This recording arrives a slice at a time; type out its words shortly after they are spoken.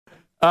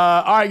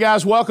All right,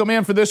 guys, welcome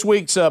in for this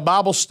week's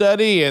Bible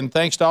study, and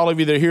thanks to all of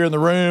you that are here in the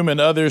room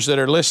and others that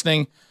are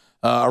listening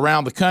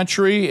around the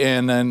country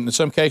and in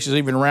some cases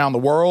even around the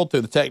world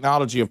through the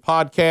technology of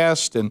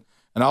podcast and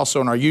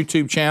also on our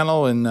YouTube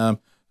channel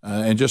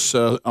and just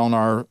on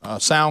our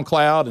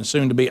SoundCloud and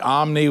soon to be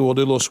Omni. We'll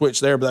do a little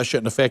switch there, but that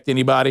shouldn't affect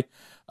anybody.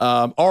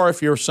 Or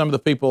if you're some of the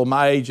people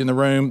my age in the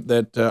room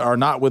that are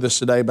not with us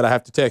today, but I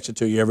have to text it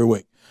to you every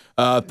week.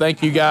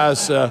 Thank you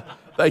guys.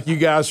 Thank you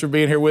guys for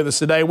being here with us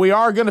today. We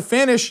are going to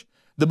finish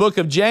the book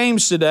of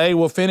James today.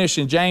 We'll finish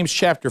in James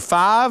chapter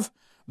 5.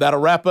 That'll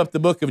wrap up the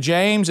book of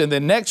James. And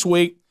then next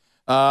week,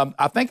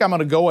 I think I'm going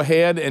to go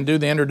ahead and do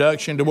the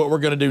introduction to what we're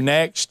going to do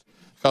next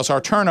because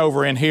our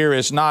turnover in here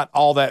is not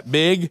all that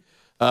big.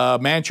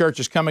 Man Church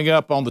is coming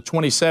up on the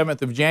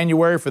 27th of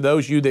January for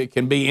those of you that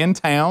can be in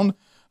town.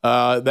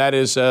 That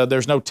is,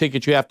 there's no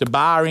ticket you have to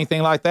buy or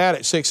anything like that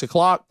at 6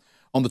 o'clock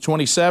on the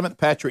 27th.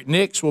 Patrick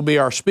Nix will be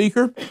our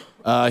speaker.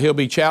 He'll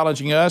be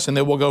challenging us, and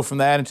then we'll go from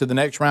that into the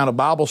next round of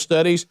Bible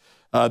studies.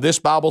 This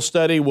Bible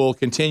study will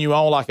continue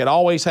on like it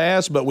always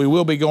has, but we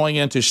will be going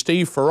into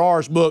Steve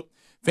Farrar's book,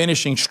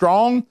 Finishing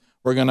Strong.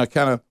 We're going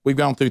to we've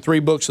gone through 3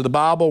 books of the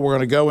Bible. We're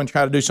going to go and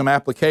try to do some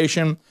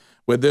application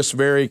with this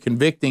very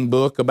convicting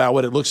book about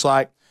what it looks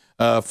like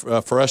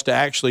for us to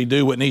actually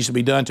do what needs to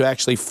be done to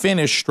actually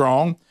finish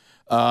strong.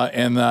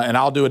 And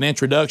I'll do an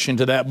introduction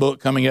to that book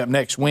coming up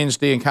next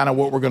Wednesday and kind of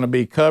what we're going to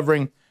be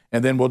covering.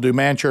 And then we'll do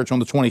Man Church on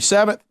the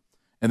 27th.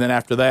 And then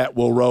after that,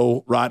 we'll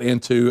roll right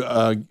into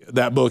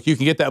that book. You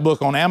can get that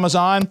book on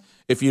Amazon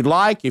if you'd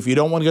like. If you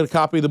don't want to get a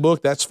copy of the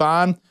book, that's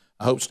fine.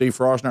 I hope Steve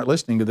Farrar's not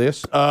listening to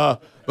this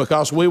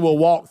because we will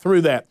walk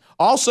through that.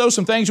 Also,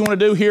 some things you want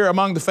to do here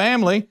among the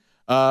family.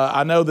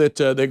 I know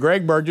that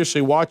Greg Burgess,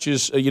 who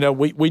watches,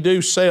 we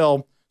do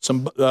sell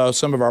some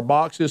of our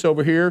boxes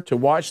over here to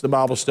watch the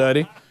Bible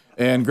study.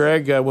 And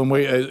Greg, when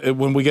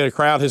we get a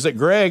crowd, is that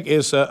Greg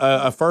is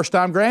a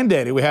first-time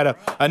granddaddy. We had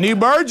a new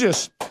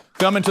Burgess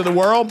come into the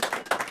world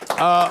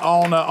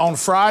on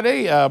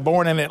Friday,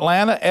 born in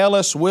Atlanta,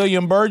 Ellis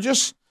William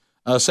Burgess,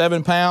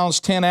 7 pounds,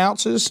 10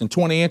 ounces, and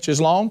 20 inches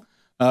long.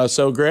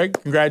 So,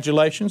 Greg,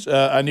 congratulations,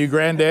 a new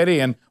granddaddy,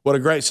 and what a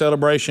great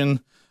celebration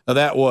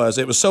that was.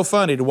 It was so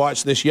funny to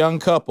watch this young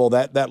couple,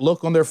 that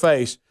look on their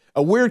face,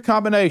 a weird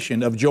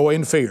combination of joy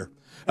and fear.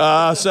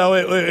 So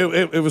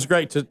it was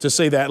great to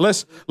see that.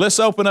 Let's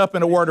open up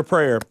in a word of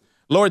prayer.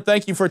 Lord,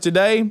 thank you for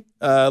today.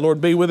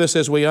 Lord, be with us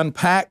as we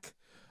unpack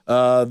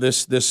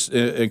this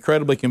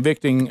incredibly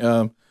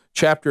convicting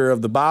chapter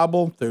of the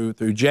Bible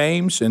through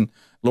James. And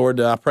Lord,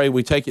 I pray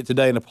we take it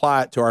today and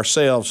apply it to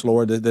ourselves,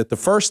 Lord, that the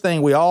first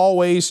thing we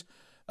always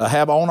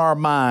have on our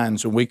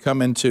minds when we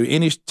come into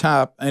any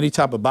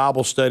type of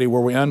Bible study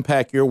where we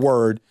unpack your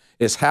word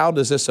is how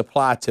does this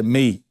apply to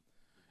me?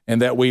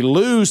 And that we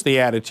lose the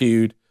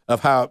attitude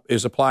of how it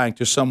is applying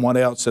to someone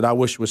else that I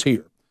wish was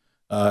here.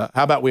 How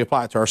about we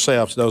apply it to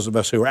ourselves, those of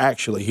us who are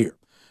actually here,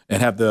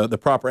 and have the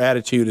proper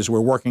attitude as we're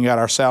working out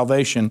our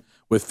salvation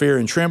with fear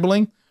and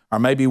trembling, or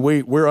maybe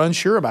we're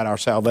unsure about our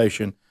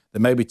salvation, that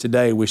maybe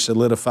today we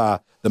solidify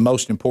the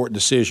most important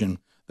decision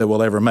that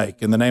we'll ever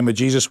make. In the name of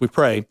Jesus we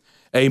pray,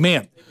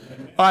 amen.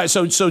 All right,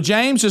 so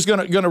James is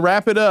going to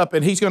wrap it up,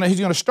 and he's going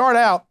to start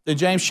out in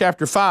James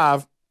chapter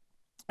 5,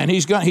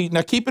 and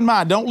now keep in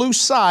mind, don't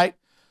lose sight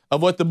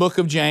of what the book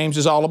of James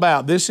is all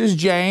about. This is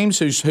James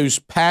who's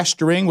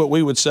pastoring, what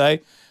we would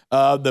say,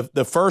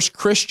 the first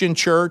Christian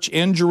church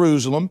in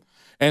Jerusalem.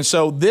 And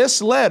so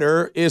this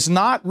letter is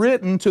not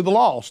written to the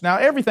lost. Now,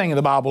 everything in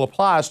the Bible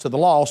applies to the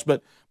lost,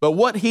 but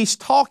what he's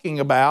talking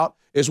about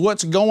is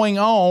what's going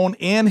on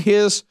in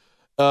his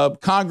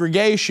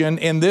congregation,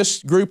 in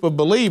this group of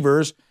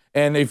believers.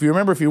 And if you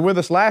remember, if you were with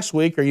us last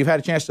week, or you've had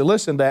a chance to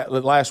listen to that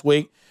last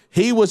week,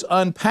 he was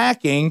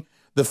unpacking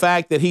the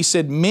fact that he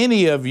said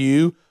many of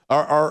you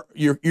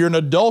you're an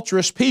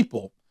adulterous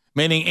people,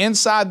 meaning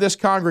inside this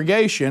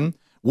congregation,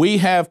 we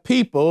have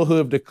people who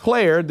have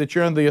declared that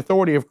you're under the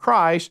authority of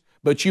Christ,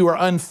 but you are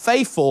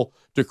unfaithful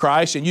to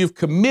Christ, and you've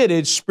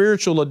committed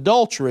spiritual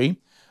adultery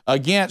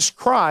against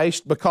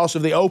Christ because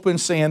of the open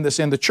sin that's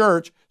in the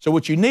church. So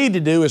what you need to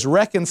do is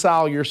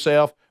reconcile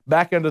yourself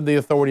back under the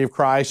authority of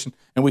Christ,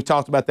 and we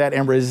talked about that,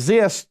 and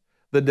resist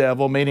the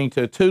devil, meaning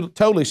to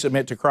totally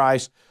submit to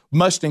Christ,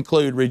 must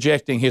include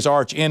rejecting his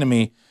arch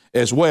enemy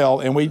as well.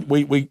 And we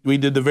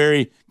did the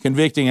very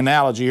convicting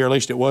analogy, or at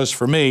least it was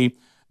for me,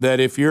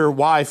 that if your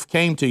wife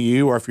came to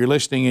you, or if you're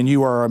listening and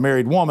you are a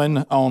married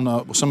woman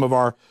on some of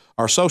our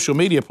social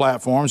media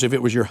platforms, if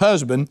it was your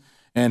husband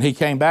and he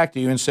came back to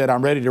you and said,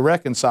 I'm ready to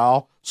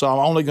reconcile, so I'm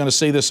only going to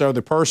see this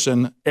other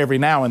person every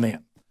now and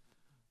then.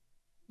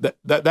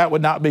 That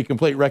would not be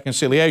complete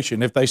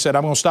reconciliation. If they said,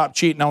 I'm going to stop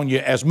cheating on you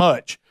as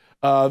much,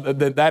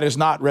 that is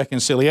not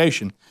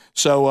reconciliation.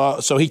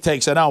 So he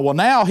takes that on. Well,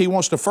 now he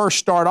wants to first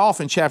start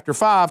off in chapter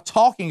 5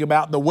 talking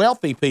about the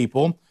wealthy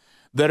people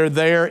that are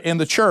there in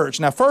the church.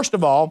 Now, first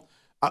of all,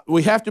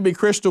 we have to be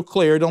crystal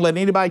clear. Don't let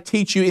anybody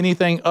teach you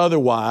anything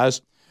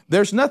otherwise.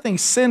 There's nothing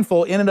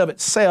sinful in and of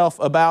itself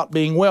about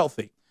being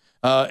wealthy.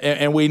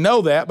 And we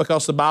know that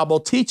because the Bible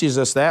teaches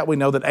us that. We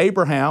know that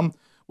Abraham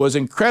was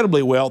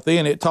incredibly wealthy,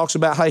 and it talks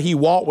about how he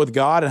walked with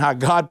God and how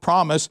God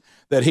promised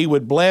that he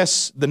would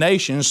bless the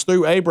nations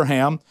through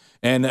Abraham.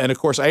 And of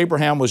course,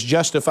 Abraham was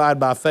justified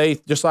by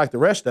faith just like the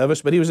rest of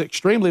us, but he was an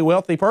extremely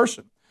wealthy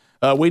person.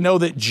 We know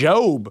that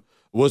Job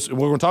we're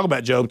going to talk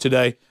about Job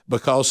today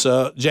because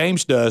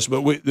James does,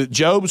 but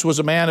Job's was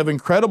a man of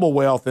incredible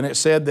wealth, and it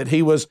said that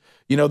he was,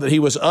 that he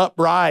was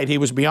upright, he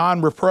was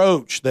beyond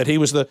reproach, that he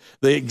was the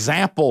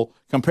example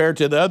compared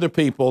to the other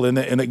people, and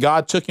that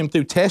God took him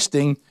through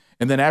testing,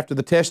 and then after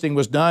the testing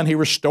was done, he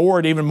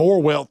restored even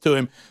more wealth to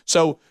him.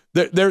 So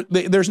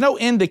there's no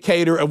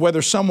indicator of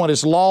whether someone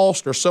is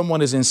lost or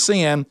someone is in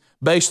sin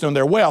based on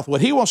their wealth.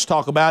 What he wants to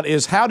talk about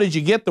is, how did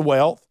you get the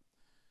wealth?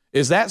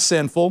 Is that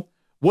sinful?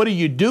 What are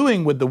you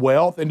doing with the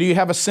wealth? And do you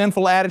have a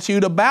sinful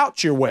attitude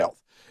about your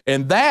wealth?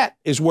 And that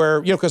is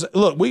where, because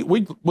look, we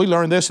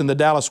learned this in the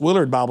Dallas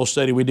Willard Bible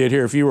study we did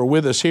here. If you were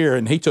with us here,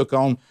 and he took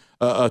on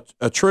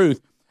a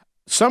truth,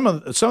 some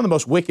of the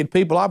most wicked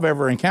people I've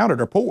ever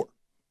encountered are poor.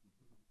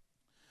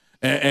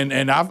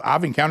 And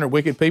I've encountered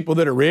wicked people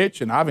that are rich,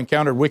 and I've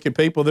encountered wicked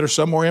people that are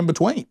somewhere in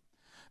between.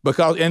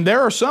 And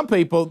there are some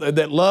people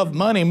that love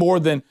money more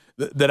than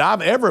that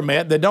I've ever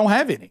met that don't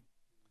have any.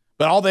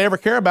 But all they ever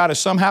care about is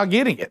somehow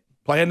getting it.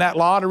 Playing that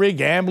lottery,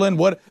 gambling,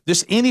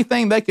 just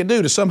anything they can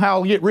do to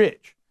somehow get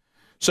rich.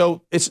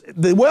 So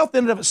the wealth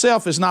in and of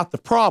itself is not the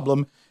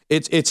problem.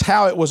 It's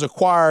how it was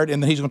acquired,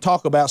 and he's going to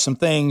talk about some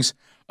things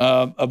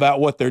about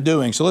what they're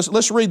doing. So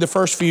let's read the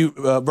first few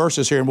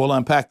verses here, and we'll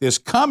unpack this.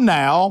 Come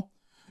now,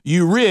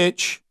 you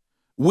rich,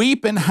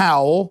 weep and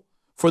howl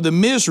for the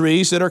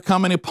miseries that are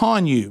coming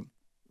upon you.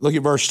 Look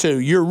at verse 2.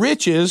 Your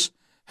riches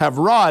have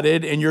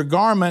rotted, and your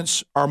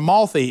garments are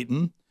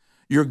moth-eaten.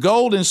 Your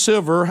gold and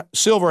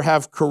silver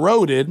have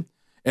corroded,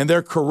 and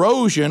their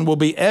corrosion will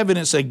be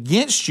evidence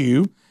against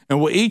you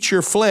and will eat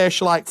your flesh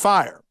like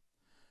fire.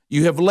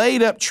 You have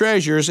laid up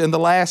treasures in the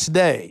last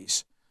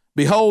days.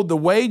 Behold, the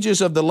wages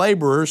of the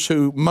laborers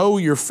who mow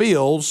your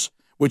fields,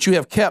 which you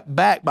have kept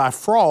back by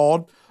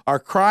fraud, are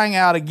crying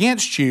out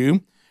against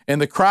you,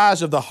 and the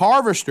cries of the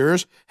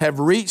harvesters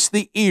have reached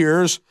the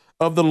ears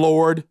of the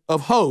Lord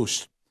of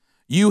hosts.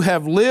 You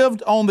have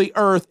lived on the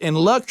earth in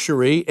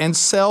luxury and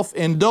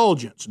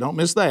self-indulgence. Don't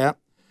miss that.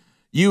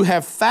 You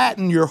have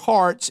fattened your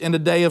hearts in a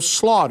day of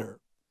slaughter.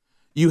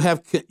 You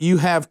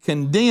have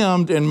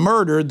condemned and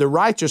murdered the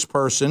righteous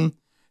person.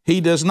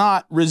 He does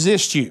not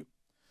resist you.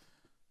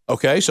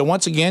 Okay, so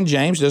once again,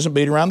 James doesn't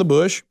beat around the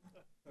bush.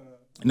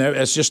 No,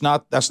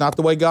 that's not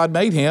the way God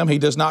made him. He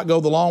does not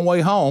go the long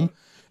way home.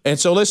 And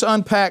so let's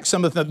unpack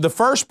some of the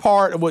first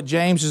part of what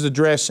James is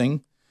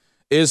addressing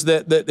is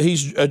that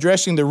he's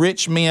addressing the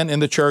rich men in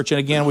the church. And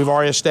again, we've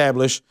already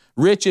established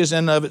riches in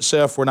and of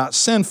itself were not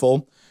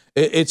sinful.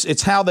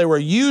 It's how they were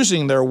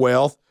using their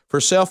wealth for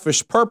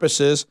selfish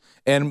purposes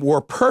and were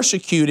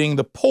persecuting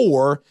the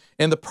poor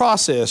in the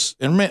process.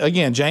 And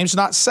again, James is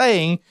not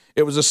saying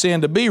it was a sin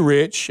to be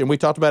rich, and we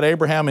talked about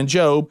Abraham and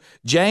Job.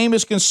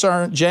 James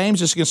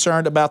is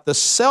concerned about the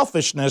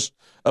selfishness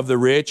of the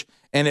rich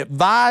and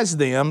advised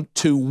them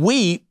to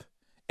weep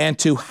and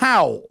to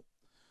howl.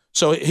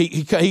 So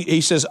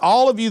he says,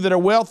 all of you that are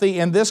wealthy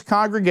in this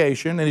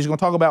congregation, and he's going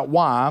to talk about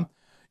why,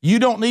 you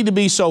don't need to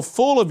be so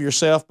full of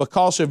yourself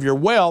because of your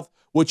wealth.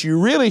 What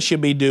you really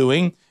should be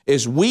doing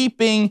is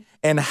weeping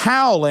and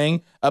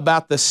howling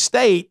about the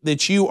state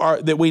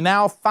that we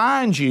now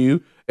find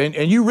you, and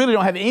you really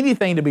don't have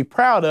anything to be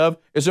proud of.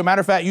 As a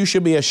matter of fact, you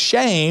should be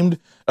ashamed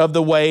of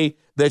the way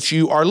that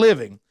you are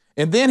living.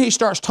 And then he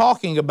starts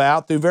talking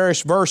about, through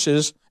various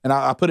verses, and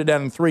I put it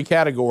down in 3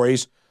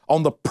 categories,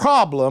 on the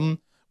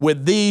problem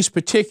with these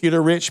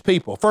particular rich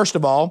people. First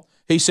of all,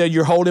 he said,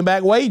 you're holding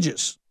back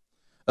wages.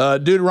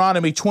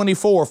 Deuteronomy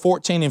 24,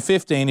 14 and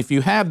 15, if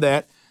you have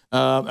that,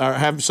 or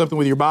have something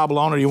with your Bible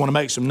on, or you want to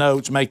make some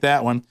notes, make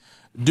that one.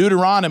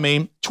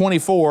 Deuteronomy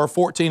 24,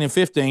 14 and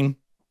 15,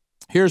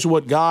 here's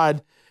what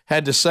God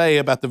had to say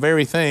about the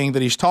very thing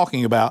that he's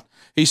talking about.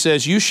 He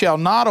says, you shall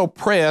not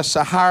oppress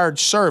a hired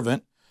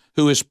servant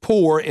who is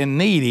poor and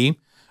needy,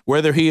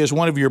 whether he is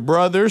one of your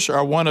brothers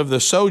or one of the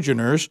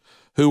sojourners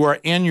who are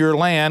in your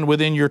land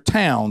within your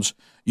towns.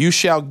 You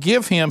shall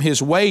give him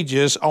his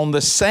wages on the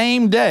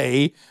same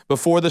day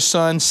before the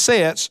sun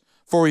sets,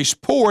 for he's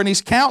poor and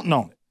he's counting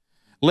on it,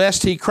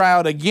 lest he cry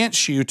out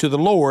against you to the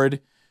Lord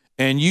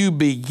and you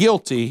be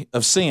guilty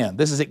of sin.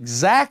 This is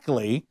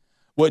exactly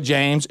what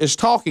James is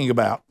talking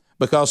about,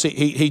 because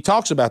he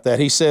talks about that.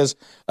 He says,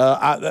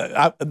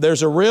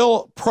 there's a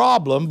real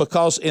problem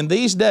because in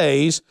these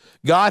days,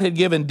 God had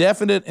given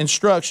definite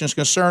instructions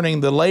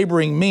concerning the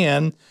laboring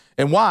men.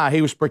 And why?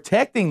 He was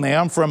protecting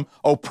them from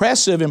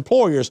oppressive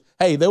employers.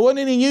 Hey, there wasn't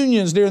any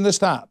unions during this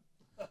time.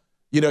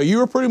 You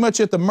were pretty much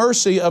at the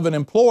mercy of an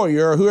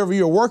employer or whoever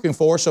you were working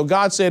for. So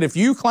God said, if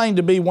you claim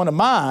to be one of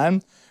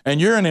mine and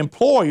you're an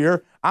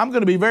employer, I'm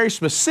going to be very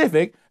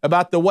specific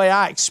about the way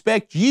I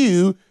expect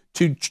you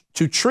to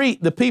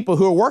treat the people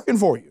who are working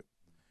for you.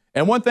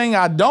 And one thing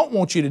I don't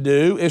want you to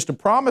do is to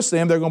promise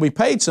them they're going to be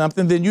paid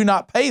something, then you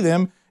not pay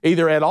them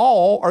either at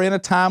all or in a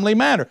timely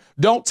manner.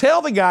 Don't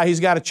tell the guy he's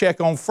got a check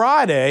on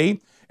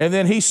Friday And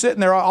then he's sitting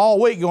there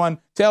all week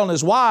telling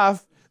his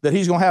wife that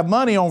he's going to have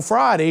money on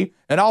Friday,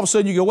 and all of a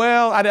sudden you go,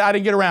 well, I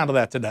didn't get around to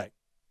that today.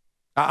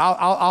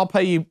 I'll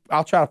pay you.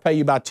 I'll try to pay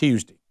you by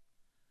Tuesday.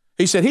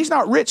 He said, he's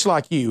not rich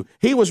like you.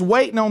 He was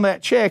waiting on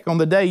that check on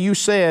the day you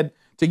said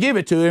to give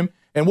it to him.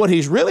 And what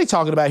he's really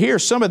talking about here,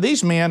 some of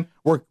these men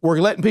were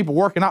letting people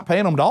work and not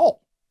paying them at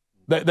all.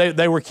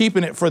 They were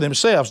keeping it for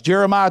themselves.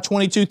 Jeremiah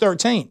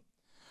 22:13.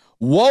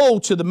 Woe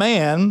to the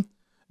man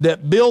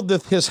that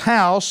buildeth his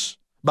house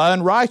by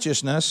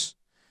unrighteousness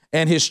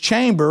and his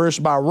chambers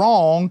by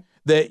wrong,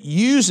 that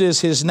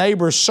uses his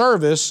neighbor's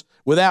service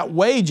without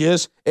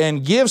wages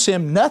and gives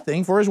him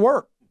nothing for his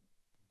work.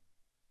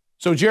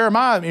 So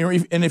Jeremiah,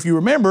 and if you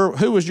remember,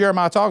 who was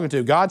Jeremiah talking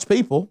to? God's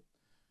people.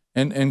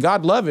 And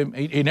God loved him.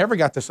 He never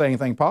got to say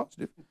anything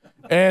positive.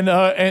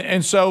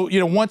 And so,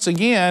 once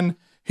again,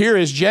 here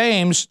is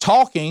James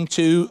talking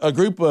to a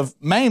group of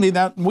mainly,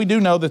 now we do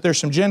know that there's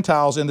some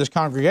Gentiles in this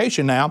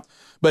congregation now,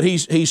 but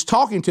he's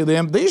talking to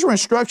them. These are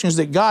instructions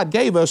that God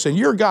gave us, and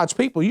you're God's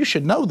people. You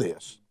should know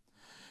this.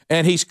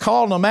 And he's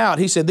calling them out.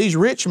 He said these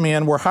rich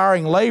men were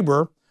hiring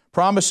labor,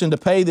 promising to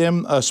pay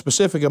them a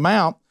specific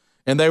amount,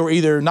 and they were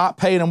either not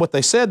paying them what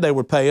they said they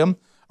would pay them,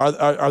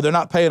 or they're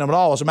not paying them at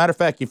all. As a matter of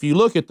fact, if you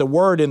look at the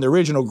word in the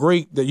original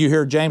Greek that you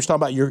hear James talk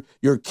about,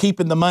 you're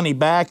keeping the money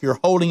back, you're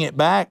holding it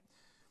back.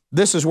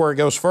 This is where it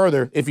goes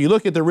further. If you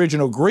look at the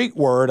original Greek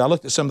word, I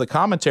looked at some of the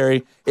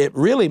commentary, it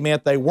really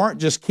meant they weren't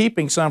just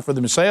keeping some for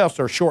themselves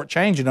or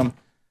shortchanging them.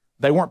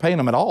 They weren't paying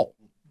them at all.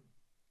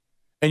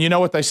 And you know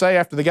what they say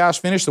after the guys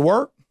finish the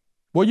work?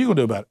 What are you going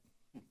to do about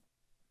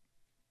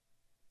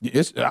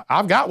it?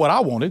 I've got what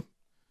I wanted,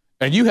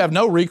 and you have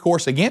no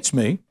recourse against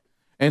me.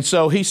 And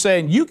so he's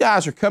saying, you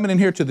guys are coming in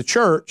here to the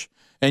church,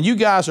 and you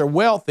guys are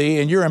wealthy,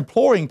 and you're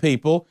employing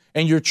people,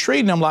 and you're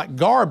treating them like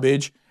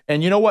garbage.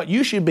 And you know what?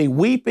 You should be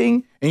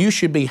weeping, and you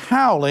should be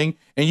howling,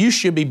 and you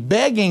should be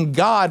begging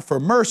God for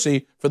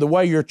mercy for the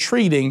way you're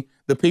treating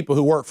the people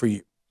who work for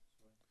you.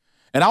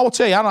 And I will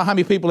tell you, I don't know how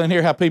many people in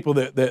here have people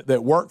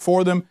that work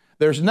for them.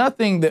 There's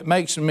nothing that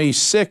makes me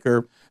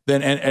sicker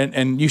than,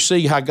 and you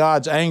see how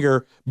God's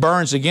anger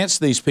burns against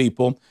these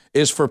people,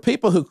 is for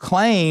people who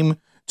claim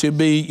to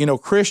be,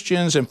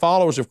 Christians and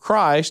followers of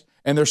Christ,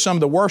 and they're some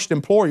of the worst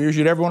employers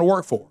you'd ever want to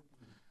work for.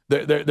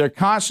 They're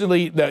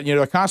constantly,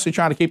 they're constantly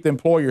trying to keep the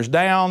employers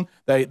down.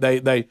 They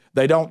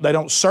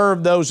don't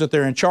serve those that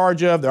they're in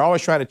charge of. They're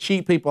always trying to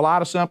cheat people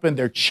out of something.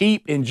 They're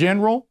cheap in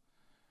general.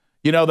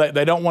 They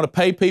don't want to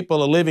pay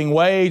people a living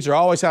wage. They're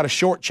always how to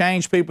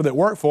shortchange people that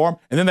work for them,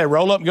 and then they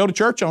roll up and go to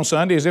church on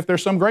Sunday as if they're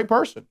some great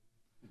person.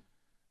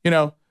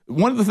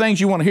 One of the things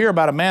you want to hear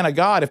about a man of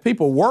God, if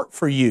people work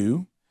for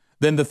you,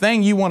 then the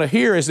thing you want to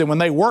hear is that when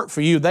they work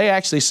for you, they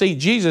actually see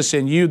Jesus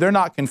in you. They're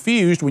not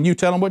confused when you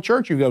tell them what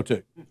church you go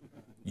to.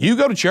 You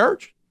go to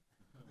church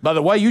by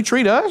the way you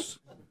treat us?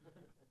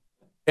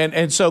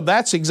 And so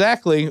that's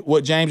exactly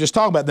what James is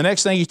talking about. The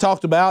next thing he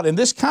talked about, and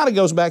this kind of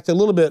goes back to a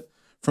little bit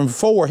from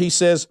before, he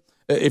says,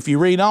 if you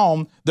read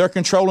on, they're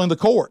controlling the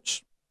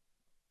courts.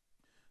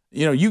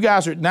 You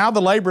guys are, now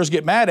the laborers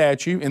get mad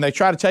at you and they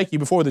try to take you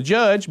before the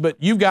judge, but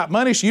you've got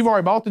money, so you've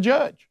already bought the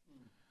judge.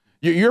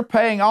 You're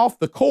paying off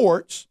the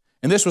courts,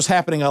 and this was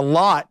happening a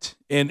lot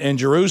in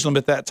Jerusalem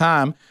at that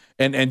time,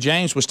 and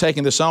James was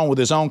taking this on with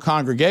his own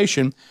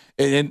congregation.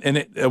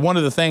 One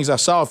of the things I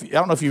saw, I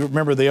don't know if you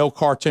remember the old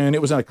cartoon,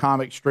 it was in a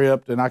comic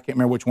strip, and I can't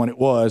remember which one it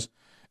was,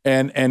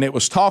 and it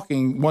was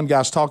one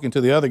guy's talking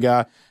to the other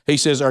guy. He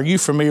says, are you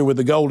familiar with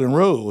the golden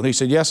rule? And he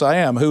said, yes, I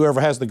am.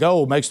 Whoever has the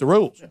gold makes the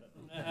rules.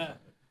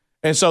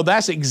 And so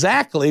that's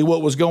exactly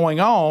what was going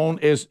on,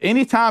 is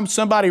anytime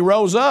somebody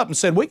rose up and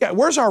said,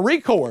 where's our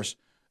recourse?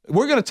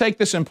 We're going to take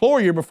this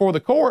employer before the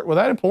court. Well,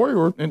 that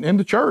employer in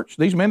the church,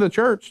 these men of the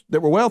church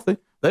that were wealthy,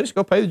 they just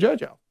go pay the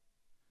judge off.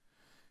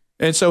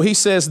 And so he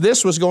says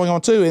this was going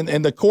on too,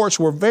 and the courts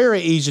were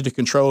very easy to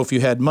control if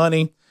you had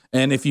money.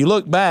 And if you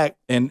look back,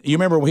 and you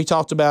remember when he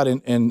talked about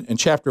in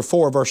chapter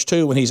 4, verse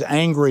 2, when he's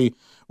angry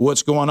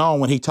what's going on,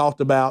 when he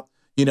talked about,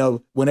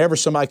 whenever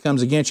somebody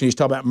comes against you, he's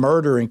talking about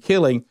murder and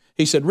killing.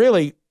 He said,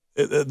 really,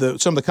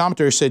 some of the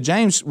commentators said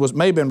James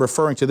may have been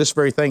referring to this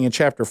very thing in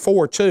chapter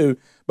 4 too,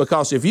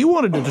 because if you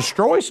wanted to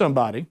destroy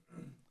somebody,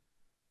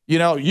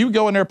 you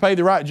go in there, pay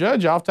the right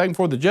judge off, take them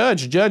before the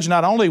judge. The judge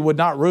not only would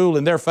not rule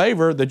in their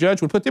favor, the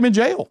judge would put them in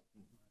jail.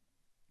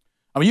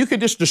 I mean, you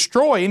could just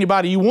destroy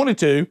anybody you wanted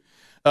to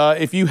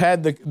if you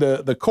had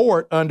the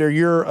court under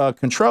your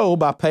control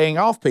by paying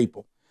off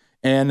people.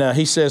 And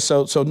he says,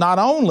 so not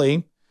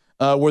only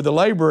were the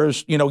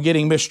laborers,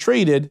 getting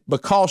mistreated,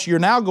 because you're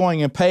now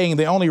going and paying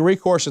the only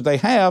recourse that they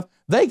have,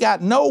 they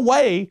got no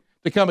way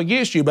to come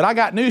against you. But I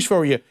got news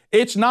for you.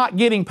 It's not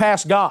getting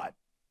past God.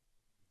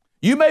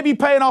 You may be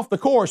paying off the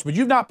course, but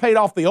you've not paid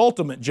off the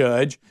ultimate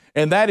judge,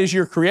 and that is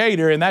your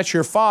Creator, and that's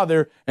your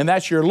Father, and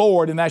that's your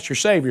Lord, and that's your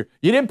Savior.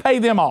 You didn't pay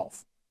them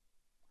off.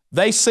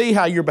 They see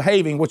how you're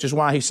behaving, which is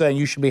why he's saying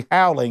you should be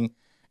howling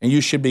and you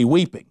should be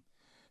weeping.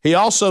 He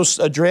also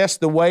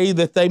addressed the way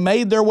that they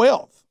made their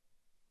wealth.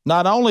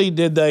 Not only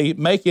did they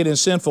make it in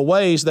sinful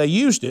ways, they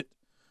used it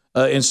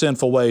in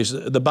sinful ways.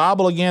 The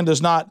Bible, again,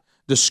 does not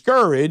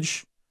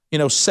discourage,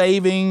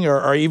 saving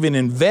or even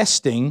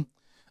investing,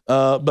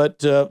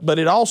 but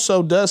it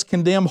also does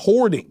condemn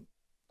hoarding.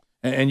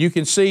 And you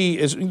can see,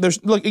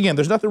 there's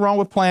nothing wrong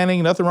with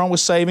planning, nothing wrong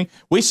with saving.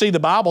 We see the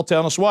Bible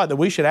telling us what? That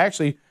we should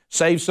actually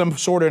save some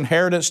sort of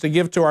inheritance to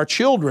give to our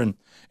children,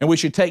 and we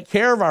should take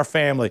care of our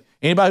family.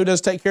 Anybody who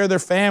doesn't take care of their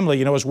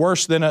family, is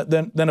worse than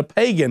a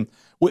pagan.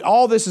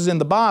 All this is in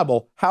the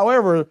Bible.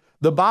 However,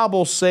 the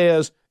Bible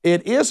says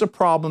it is a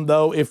problem,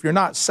 though, if you're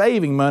not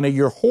saving money,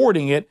 you're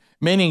hoarding it,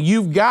 meaning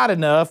you've got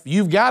enough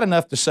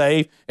to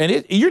save,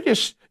 and you're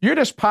just you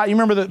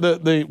remember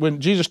the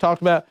when Jesus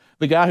talked about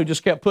the guy who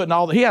just kept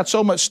putting he had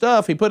so much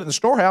stuff he put it in the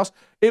storehouse,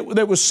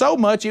 there was so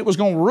much it was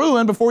going to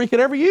ruin before he could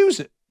ever use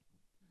it.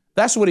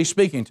 That's what he's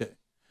speaking to.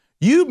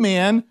 You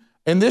men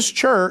in this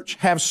church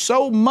have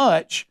so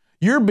much,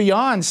 you're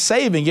beyond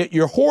saving it,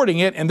 you're hoarding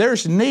it, and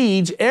there's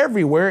needs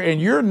everywhere,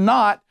 and you're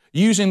not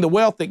using the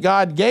wealth that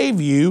God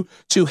gave you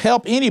to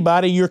help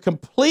anybody. You're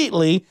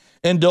completely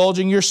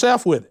indulging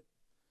yourself with it.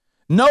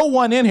 No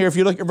one in here, if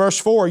you look at verse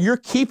 4, you're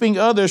keeping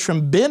others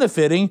from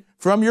benefiting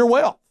from your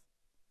wealth.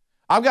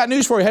 I've got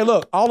news for you. Hey,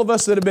 look, all of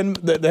us that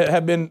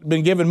have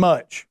been given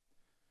much.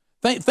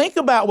 Think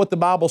about what the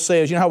Bible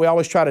says. You know how we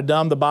always try to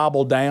dumb the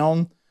Bible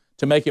down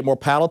to make it more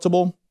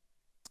palatable?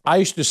 I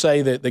used to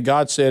say that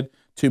God said,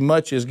 too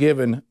much is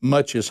given,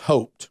 much is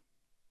hoped.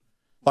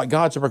 Like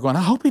God's ever going,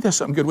 I hope he does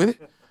something good with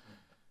it.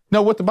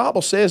 No, what the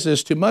Bible says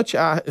is, to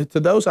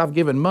those I've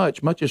given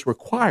much, much is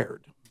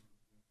required.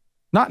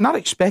 Not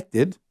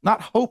expected,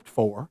 not hoped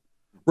for,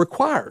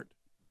 required.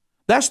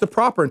 That's the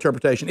proper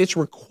interpretation. It's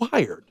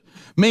required.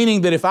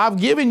 Meaning that if I've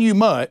given you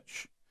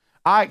much,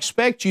 I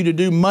expect you to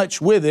do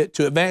much with it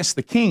to advance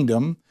the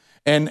kingdom.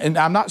 And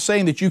I'm not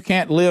saying that you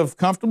can't live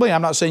comfortably.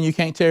 I'm not saying you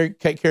can't take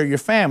care of your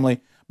family.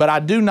 But I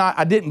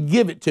didn't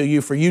give it to you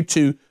for you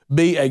to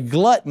be a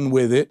glutton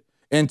with it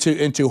and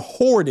to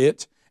hoard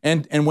it.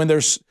 And when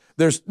there's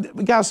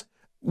guys,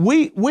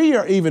 we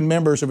are even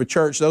members of a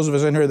church. Those of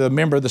us in here that are a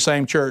member of the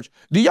same church.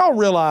 Do y'all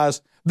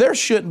realize there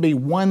shouldn't be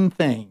one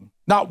thing,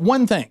 not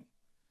one thing,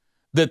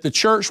 that the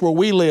church where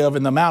we live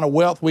and the amount of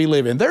wealth we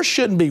live in, there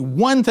shouldn't be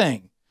one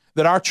thing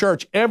that our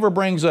church ever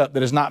brings up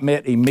that is not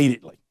met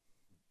immediately.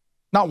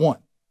 Not one.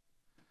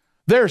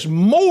 There's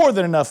more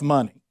than enough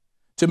money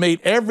to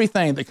meet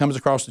everything that comes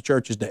across the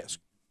church's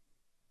desk.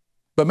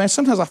 But man,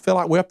 sometimes I feel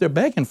like we're up there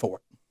begging for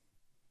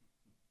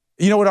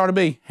it. You know what ought to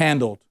be?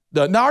 Handled.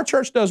 Now, our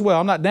church does well.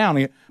 I'm not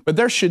downing it. But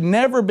there should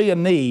never be a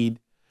need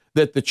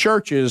that the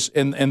churches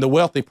in the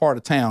wealthy part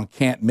of town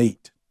can't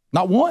meet.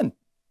 Not one.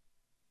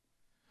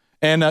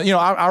 And,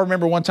 I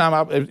remember one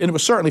time, and it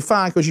was certainly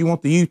fine because you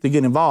want the youth to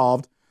get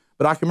involved,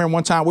 but I can remember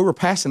one time we were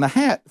passing a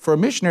hat for a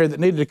missionary that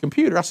needed a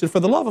computer. I said, for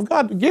the love of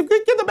God, give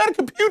the man a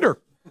computer.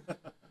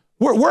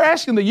 We're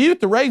asking the youth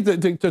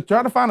to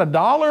try to find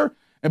 $1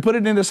 and put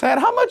it in his hat.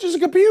 How much is a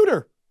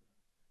computer?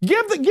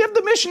 Give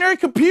the missionary a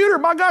computer.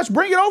 My gosh,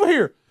 bring it over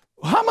here.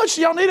 How much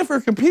do y'all need it for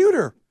a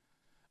computer?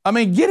 I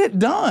mean, get it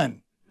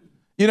done.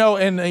 Hey, he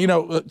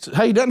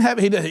doesn't have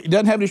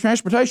any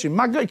transportation.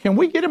 My God, can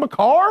we get him a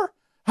car?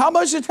 How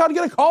much does it cost to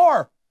get a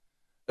car?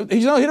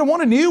 He don't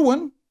want a new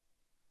one.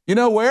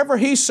 Wherever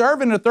he's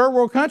serving in a third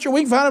world country,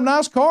 we can find him a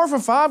nice car for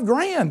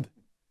 $5,000.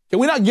 Can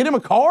we not get him a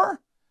car?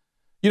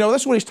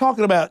 That's what he's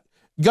talking about.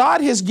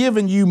 God has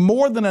given you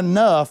more than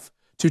enough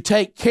to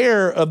take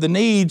care of the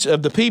needs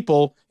of the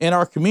people in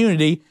our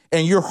community,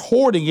 and you're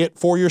hoarding it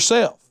for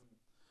yourself.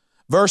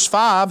 Verse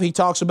 5, he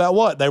talks about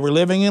what? They were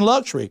living in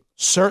luxury.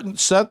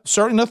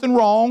 Certainly nothing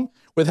wrong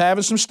with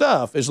having some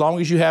stuff as long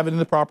as you have it in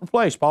the proper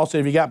place. Paul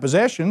said if you got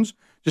possessions,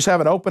 just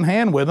have an open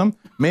hand with them,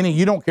 meaning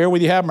you don't care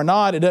whether you have them or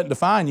not. It doesn't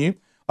define you.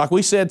 Like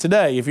we said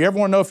today, if you ever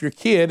want to know if your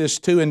kid is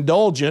too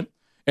indulgent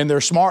in their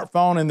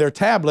smartphone and their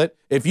tablet,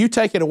 if you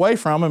take it away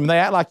from them and they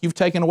act like you've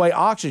taken away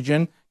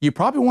oxygen, you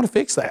probably want to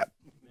fix that.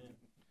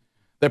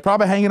 They're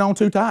probably hanging on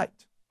too tight.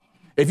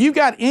 If you've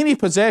got any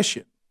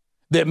possession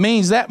that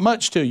means that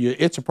much to you,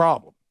 it's a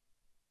problem.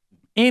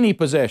 Any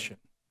possession.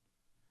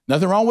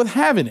 Nothing wrong with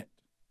having it.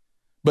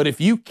 But if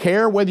you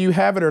care whether you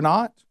have it or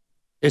not,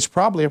 it's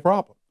probably a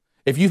problem.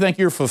 If you think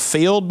you're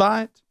fulfilled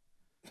by it,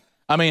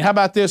 I mean, how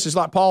about this? It's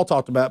like Paul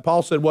talked about.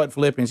 Paul said what in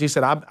Philippians? He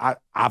said,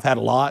 I've had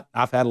a lot,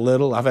 I've had a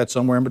little, I've had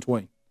somewhere in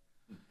between.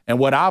 And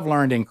what I've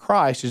learned in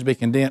Christ is to be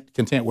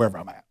content wherever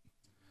I'm at.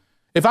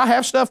 If I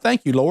have stuff,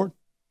 thank you, Lord.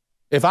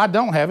 If I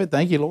don't have it,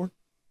 thank you, Lord.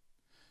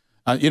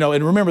 And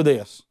remember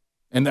this,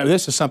 and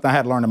this is something I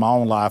had to learn in my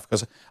own life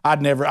because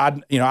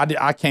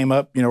I came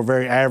up,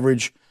 very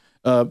average.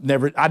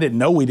 I didn't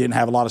know we didn't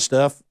have a lot of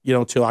stuff,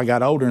 till I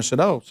got older and said,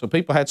 oh, so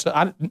people had stuff.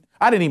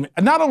 I didn't even,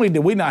 not only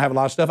did we not have a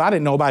lot of stuff, I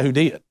didn't know anybody who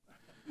did.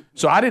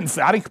 So I didn't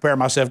compare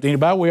myself to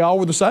anybody. We all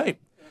were the same.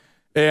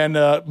 And,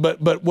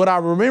 but what I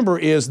remember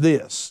is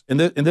this, and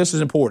this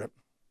is important.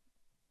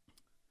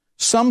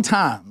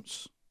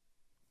 Sometimes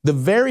the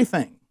very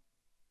thing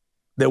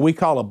that we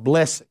call a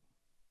blessing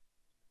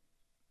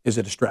is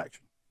a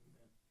distraction.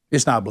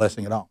 It's not a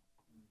blessing at all.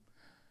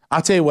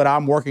 I'll tell you what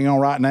I'm working on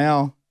right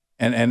now,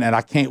 and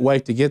I can't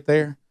wait to get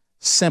there,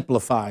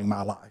 simplifying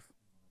my life.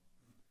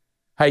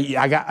 Hey,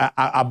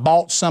 I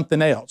bought something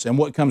else, and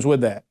what comes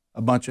with that?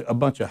 A bunch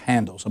of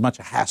handles, a bunch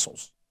of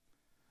hassles.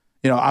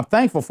 I'm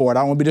thankful for it.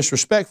 I don't want to be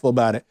disrespectful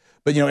about it.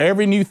 But,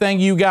 every new thing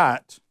you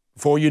got,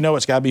 before you know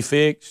it's got to be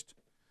fixed.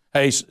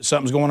 Hey,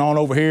 something's going on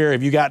over here.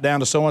 Have you got down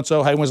to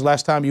so-and-so? Hey, when's the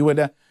last time you went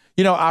down?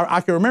 I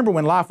can remember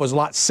when life was a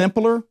lot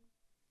simpler,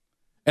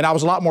 and I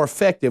was a lot more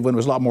effective when it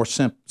was a lot more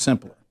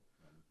simpler.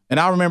 And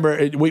I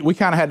remember we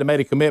kind of had to make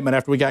a commitment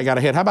after we got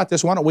ahead. How about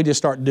this? Why don't we just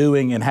start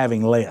doing and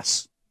having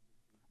less?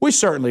 We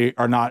certainly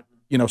are not,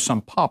 some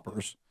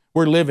paupers.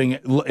 We're living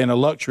in a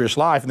luxurious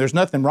life, and there's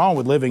nothing wrong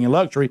with living in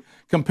luxury.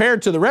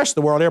 Compared to the rest of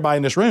the world, everybody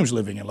in this room is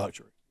living in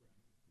luxury.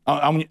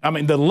 I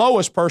mean, the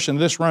lowest person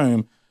in this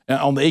room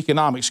on the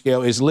economic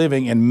scale is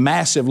living in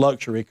massive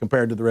luxury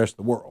compared to the rest of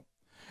the world.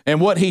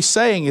 And what he's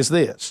saying is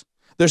this.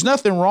 There's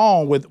nothing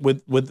wrong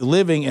with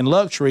living in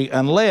luxury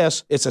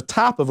unless it's a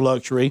type of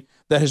luxury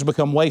that has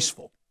become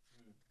wasteful.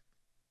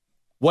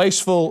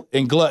 Wasteful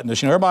and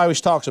gluttonous. Everybody always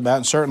talks about,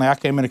 and certainly I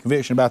came into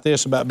conviction about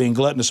this, about being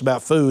gluttonous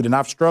about food, and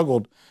I've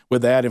struggled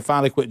with that and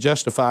finally quit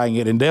justifying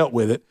it and dealt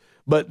with it.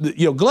 But,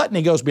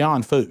 gluttony goes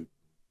beyond food.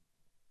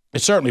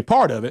 It's certainly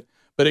part of it,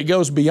 but it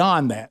goes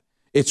beyond that.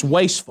 It's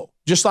wasteful.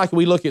 Just like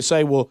we look at,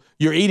 say, well,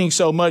 you're eating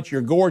so much,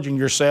 you're gorging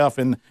yourself,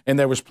 and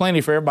there was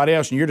plenty for everybody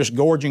else, and you're just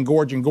gorging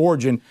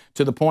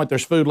to the point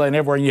there's food laying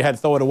everywhere, and you had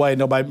to throw it away.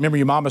 Nobody, remember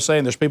your mama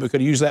saying there's people who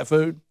could use that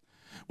food?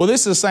 Well,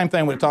 this is the same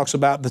thing when it talks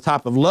about the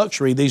type of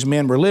luxury these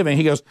men were living.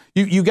 He goes,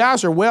 you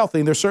guys are wealthy,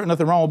 and there's certainly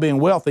nothing wrong with being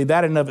wealthy.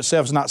 That in and of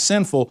itself is not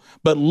sinful,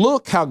 but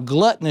look how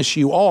gluttonous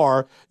you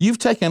are. You've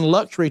taken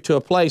luxury to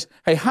a place.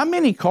 Hey, how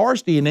many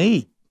cars do you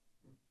need?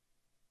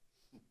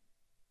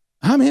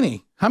 How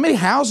many? How many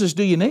houses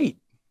do you need?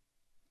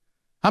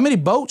 How many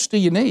boats do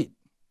you need?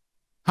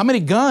 How many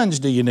guns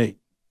do you need?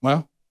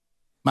 Well,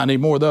 might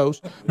need more of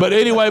those. But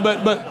anyway,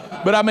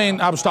 but I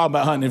mean, I was talking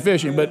about hunting and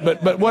fishing.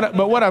 But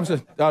what I'm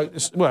saying,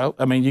 well,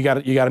 I mean, you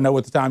got to know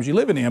what the times you're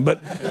living in.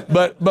 But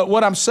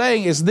what I'm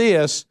saying is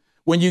this: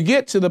 when you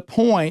get to the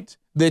point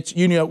that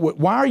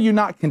why are you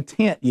not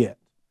content yet?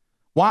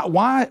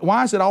 Why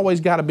has it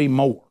always got to be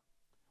more?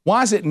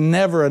 Why is it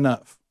never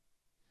enough?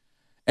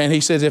 And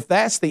he says, if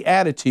that's the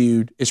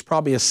attitude, it's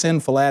probably a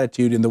sinful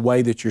attitude in the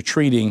way that you're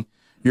treating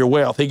your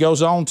wealth. He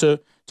goes on to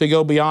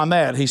go beyond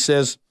that. He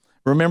says,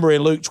 remember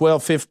in Luke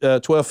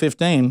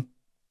 12:15,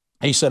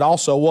 he said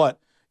also what?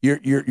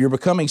 You're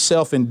becoming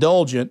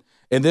self-indulgent,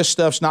 and this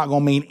stuff's not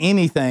going to mean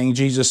anything,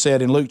 Jesus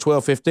said in Luke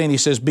 12:15. He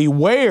says,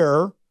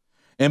 beware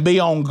and be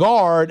on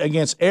guard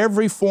against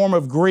every form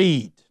of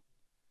greed.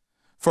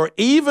 For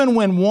even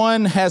when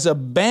one has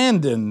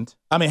abundance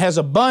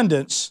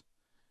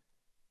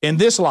in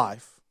this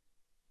life,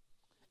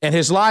 and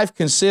his life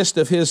consists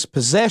of his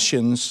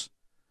possessions,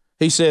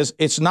 he says,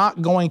 it's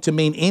not going to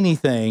mean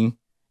anything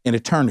in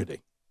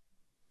eternity.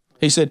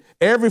 He said,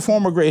 every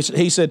form of grace,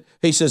 he said,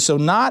 so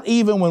not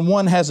even when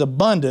one has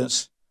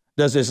abundance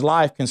does his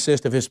life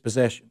consist of his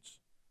possessions.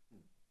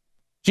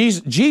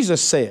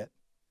 Jesus said,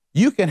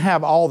 you can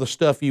have all the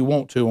stuff you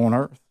want to on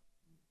earth.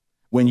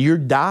 When you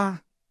die,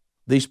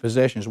 these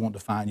possessions won't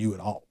define you at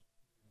all.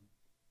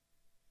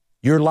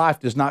 Your life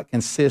does not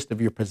consist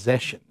of your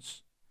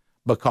possessions,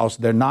 because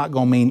they're not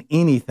going to mean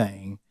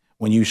anything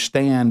when you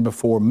stand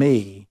before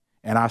me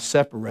and I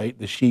separate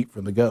the sheep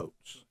from the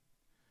goats.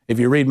 If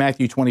you read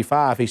Matthew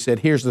 25, he said,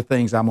 here's the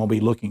things I'm going to be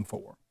looking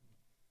for.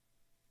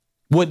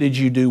 What did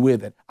you do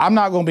with it? I'm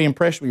not going to be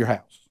impressed with your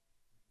house.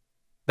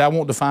 That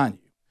won't define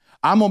you.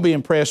 I'm going to be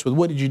impressed with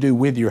what did you do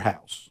with your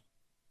house.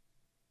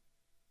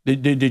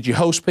 Did you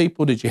host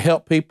people? Did you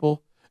help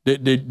people?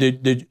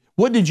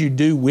 What did you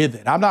do with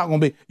it?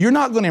 You're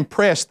not going to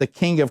impress the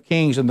King of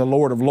Kings and the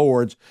Lord of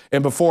Lords,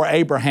 and before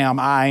Abraham,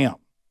 I am.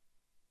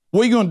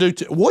 What are you going to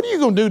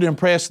do to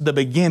impress the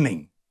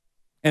beginning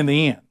and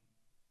the end?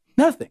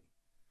 Nothing.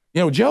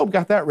 Job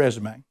got that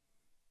resume.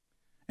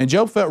 And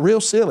Job felt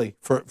real silly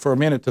for a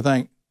minute to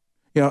think,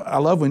 I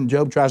love when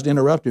Job tries to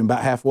interrupt him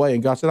about halfway,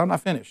 and God said, I'm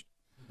not finished.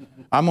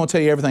 I'm going to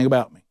tell you everything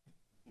about me.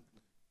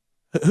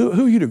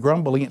 Who are you to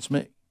grumble against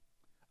me?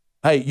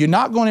 Hey, you're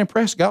not going to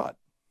impress God.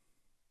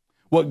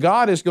 What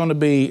God is going to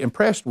be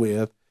impressed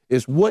with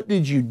is, what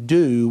did you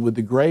do with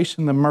the grace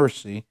and the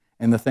mercy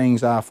and the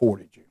things I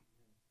afforded you?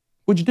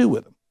 What'd you do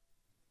with them?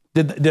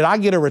 Did I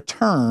get a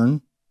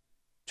return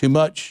too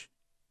much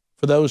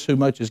for those who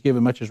much is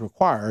given, much is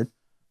required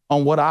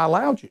on what I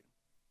allowed you?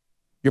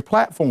 Your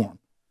platform,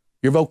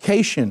 your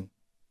vocation,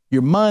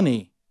 your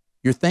money,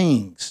 your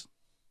things.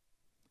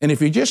 And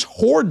if you're just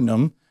hoarding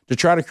them to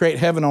try to create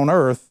heaven on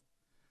earth,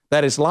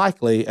 that is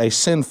likely a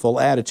sinful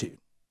attitude.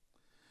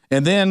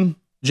 And then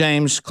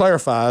James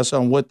clarifies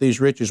on what these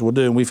riches will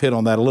do, and we've hit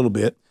on that a little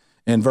bit.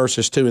 In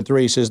verses 2 and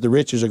 3, he says the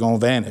riches are going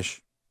to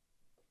vanish.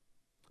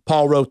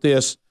 Paul wrote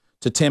this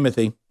to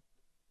Timothy,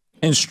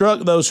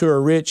 instruct those who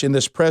are rich in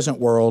this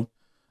present world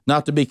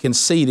not to be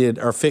conceited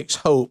or fix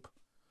hope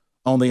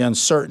on the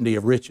uncertainty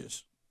of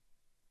riches.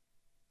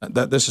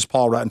 This is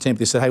Paul writing to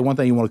Timothy. He said, hey, one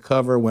thing you want to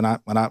cover when I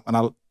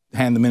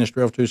hand the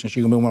ministry over to you, since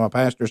you're going to be one of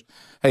my pastors,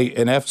 hey,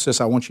 in Ephesus,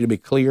 I want you to be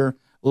clear.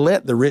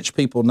 Let the rich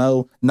people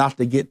know not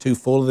to get too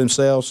full of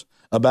themselves.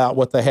 about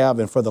what they have,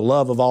 and for the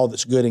love of all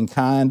that's good and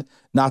kind,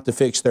 not to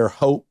fix their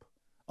hope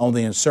on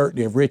the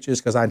uncertainty of riches,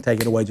 because I can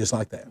take it away just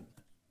like that.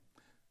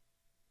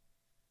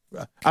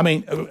 I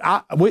mean,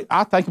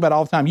 I think about it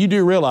all the time. You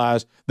do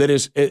realize that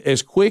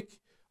as quick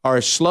or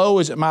as slow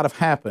as it might have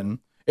happened,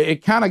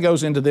 it kind of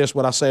goes into this,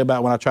 what I say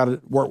about when I try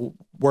to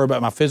worry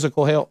about my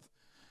physical health.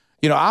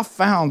 You know, I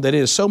found that it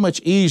is so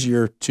much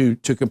easier to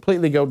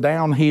completely go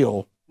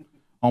downhill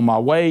on my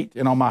weight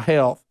and on my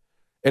health,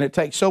 and it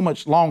takes so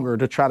much longer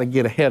to try to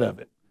get ahead of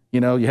it.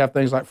 You know, you have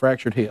things like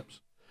fractured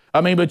hips.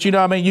 I mean, but you know,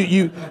 I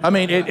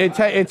mean,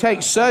 it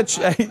takes such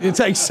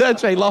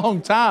a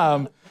long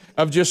time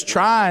of just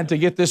trying to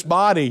get this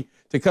body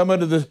to come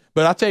under the.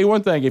 But I tell you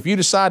one thing: if you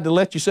decide to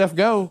let yourself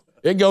go,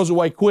 it goes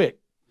away quick.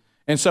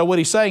 And so what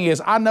he's saying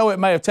is, I know it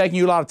may have taken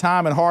you a lot of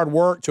time and hard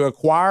work to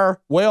acquire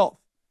wealth,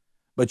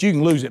 but you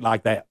can lose it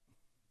like that.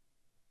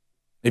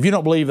 If you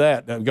don't believe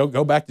that,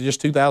 go back to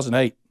just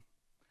 2008.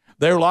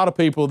 There are a lot of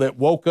people that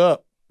woke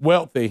up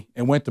wealthy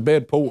and went to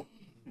bed poor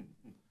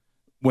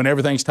when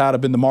everything's tied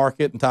up in the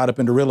market and tied up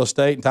into real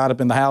estate and tied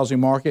up in the housing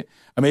market.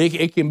 I mean,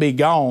 it can be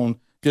gone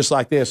just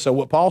like this. So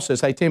what Paul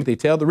says, hey, Timothy,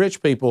 tell the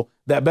rich people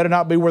that better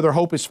not be where their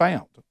hope is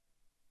found.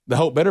 The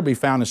hope better be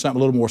found in something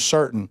a little more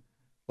certain,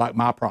 like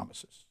my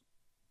promises,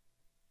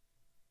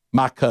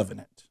 my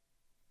covenant,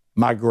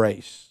 my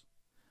grace,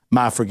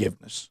 my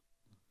forgiveness.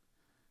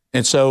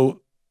 And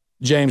so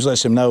James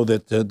lets him know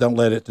that don't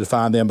let it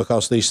define them,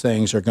 because these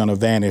things are going to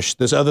vanish.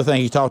 This other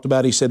thing he talked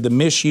about, he said the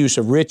misuse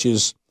of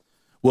riches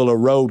will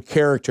erode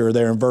character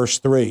there in verse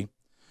 3.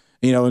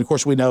 You know, and of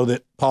course we know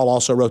that Paul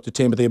also wrote to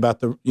Timothy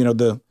about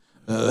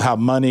how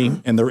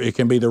money and it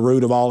can be the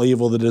root of all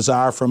evil, the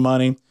desire for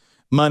money.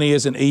 Money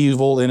isn't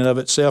evil in and of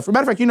itself. As a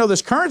matter of fact, you know,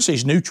 this currency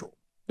is neutral.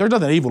 There's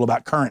nothing evil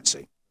about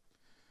currency.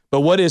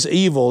 But what is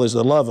evil is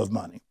the love of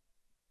money,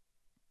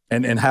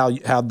 and how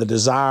the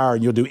desire,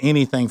 you'll do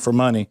anything for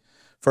money.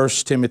 1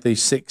 Timothy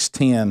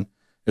 6:10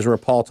 is where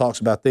Paul talks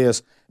about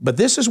this. But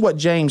this is what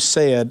James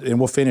said, and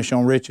we'll finish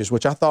on riches,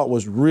 which I thought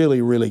was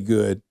really, really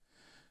good.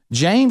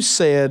 James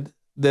said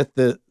that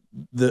the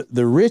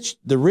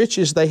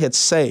riches they had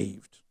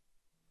saved,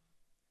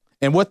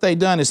 and what they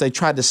done is they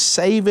tried to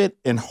save it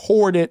and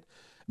hoard it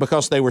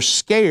because they were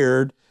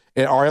scared,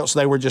 or else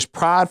they were just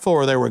prideful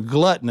or they were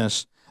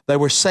gluttonous. They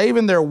were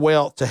saving their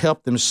wealth to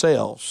help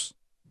themselves.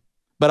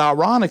 But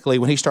ironically,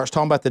 when he starts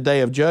talking about the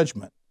day of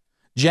judgment,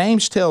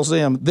 James tells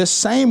them this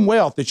same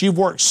wealth that you've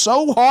worked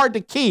so hard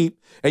to keep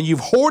and you've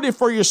hoarded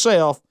for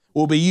yourself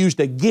will be used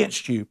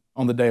against you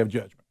on the day of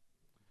judgment.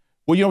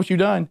 Well, you know what you've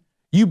done?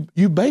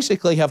 You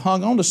basically have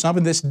hung on to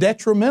something that's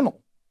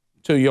detrimental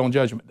to you on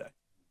Judgment Day.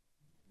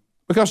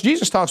 Because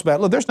Jesus talks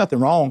about, look, there's nothing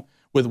wrong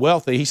with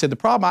wealthy. He said the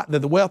problem that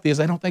the wealthy is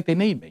they don't think they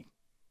need me.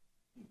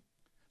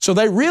 So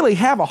they really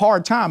have a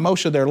hard time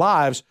most of their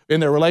lives in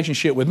their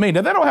relationship with me.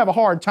 Now, they don't have a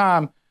hard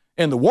time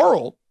in the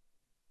world,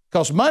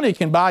 because money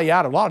can buy you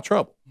out of a lot of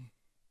trouble.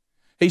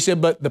 He said,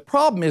 but the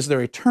problem is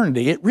their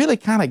eternity. It really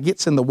kind of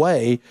gets in the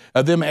way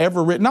of them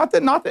ever, not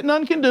that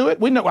none can do it.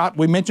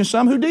 We mentioned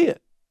some who did.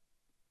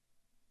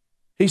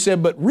 He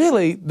said, but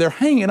really they're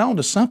hanging on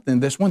to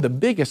something that's one of the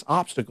biggest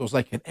obstacles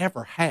they could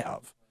ever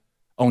have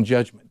on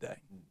Judgment Day.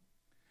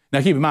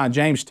 Now keep in mind,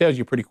 James tells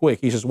you pretty quick.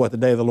 He says, what, the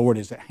day of the Lord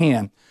is at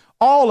hand.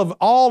 All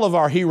of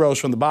our heroes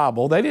from the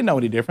Bible, they didn't know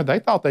any different. They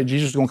thought that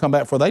Jesus was going to come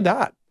back before they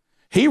died.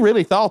 He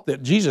really thought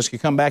that Jesus could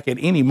come back at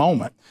any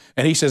moment.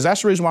 And he says,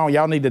 that's the reason why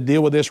y'all need to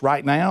deal with this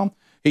right now.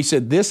 He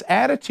said, this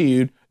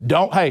attitude,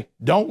 don't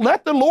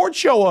let the Lord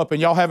show up and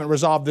y'all haven't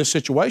resolved this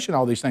situation,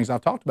 all these things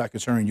I've talked about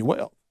concerning your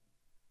wealth.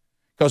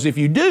 Because if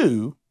you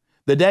do,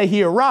 the day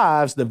he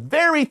arrives, the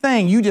very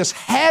thing you just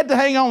had to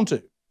hang on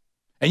to,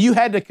 and you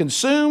had to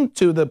consume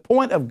to the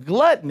point of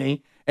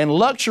gluttony and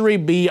luxury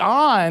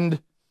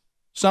beyond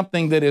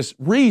something that is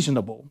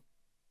reasonable,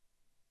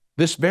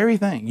 this very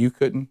thing you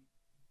couldn't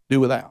do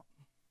without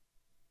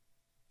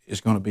is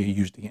going to be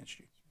used against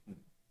you.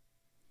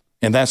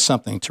 And that's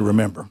something to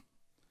remember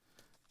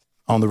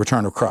on the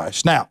return of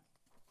Christ. Now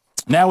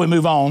we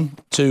move on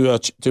to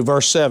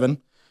verse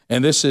 7,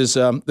 and this is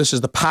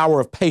the power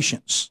of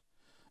patience.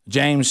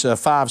 James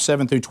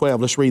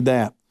 5:7-12. Let's read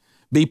that.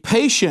 Be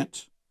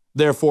patient,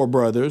 therefore,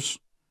 brothers,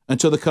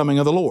 until the coming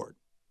of the Lord.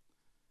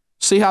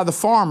 See how the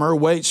farmer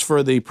waits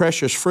for the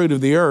precious fruit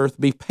of the earth.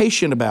 Be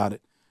patient about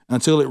it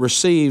until it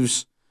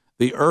receives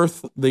the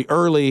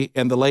early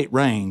and the late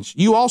rains.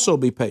 You also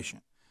be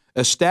patient.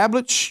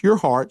 Establish your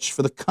hearts,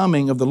 for the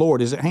coming of the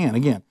Lord is at hand.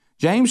 Again,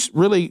 James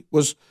really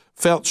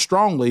felt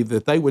strongly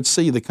that they would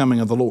see the coming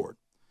of the Lord.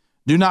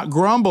 Do not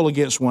grumble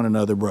against one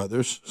another,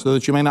 brothers, so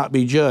that you may not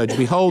be judged.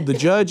 Behold, the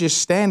judge is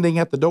standing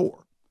at the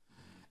door.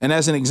 And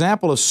as an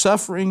example of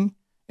suffering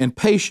and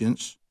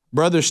patience,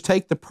 brothers,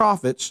 take the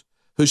prophets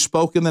who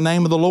spoke in the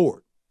name of the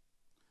Lord.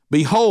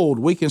 Behold,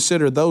 we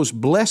consider those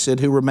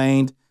blessed who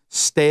remained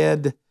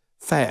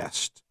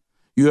steadfast.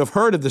 You have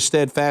heard of the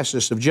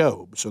steadfastness of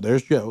Job. So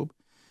there's Job.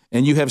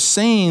 And you have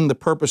seen the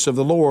purpose of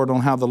the Lord,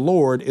 on how the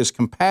Lord is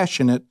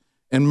compassionate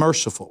and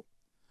merciful.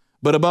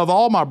 But above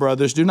all, my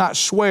brothers, do not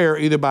swear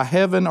either by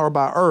heaven or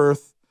by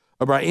earth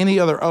or by any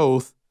other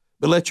oath,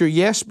 but let your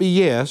yes be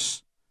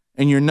yes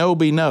and your no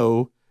be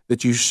no,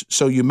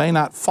 so you may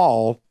not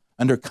fall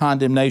under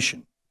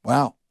condemnation.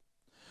 Wow.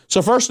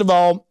 So first of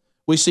all,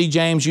 we see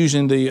James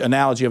using the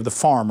analogy of the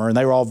farmer, and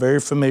they were all very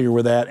familiar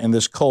with that in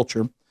this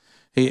culture.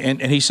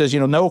 He says,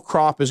 no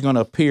crop is going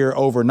to appear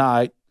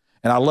overnight.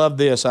 And I love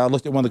this. I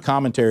looked at one of the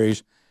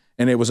commentaries,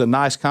 and it was a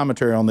nice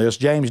commentary on this.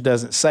 James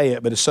doesn't say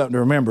it, but it's something to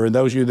remember. And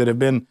those of you that have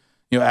been,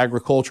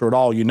 agriculture at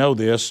all,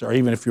 this, or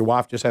even if your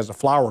wife just has a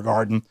flower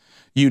garden,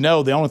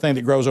 the only thing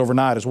that grows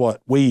overnight is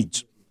what?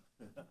 Weeds.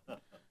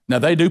 Now,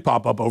 they do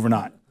pop up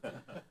overnight.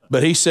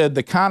 But he said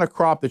the kind of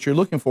crop that you're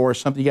looking for is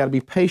something you got to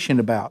be patient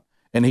about.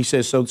 And he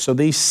says, so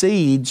these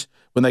seeds,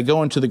 when they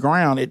go into the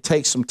ground, it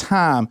takes some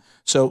time.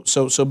 So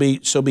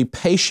be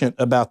patient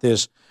about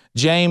this.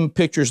 James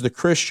pictures the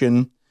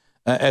Christian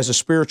as a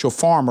spiritual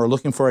farmer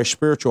looking for a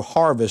spiritual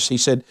harvest. He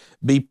said,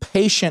 be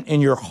patient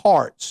in your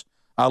hearts.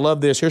 I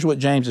love this. Here's what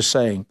James is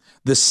saying.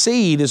 The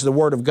seed is the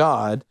Word of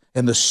God,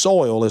 and the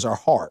soil is our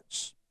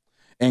hearts.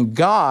 And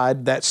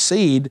God, that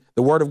seed,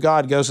 the Word of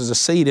God goes as a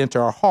seed into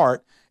our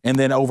heart, and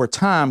then over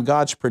time,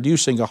 God's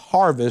producing a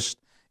harvest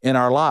in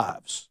our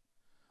lives.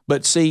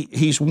 But see,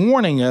 he's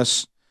warning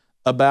us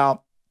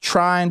about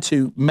trying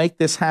to make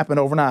this happen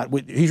overnight.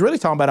 He's really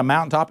talking about a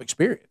mountaintop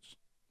experience.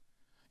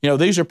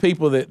 These are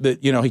people that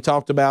he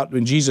talked about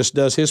when Jesus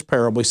does his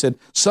parable. He said,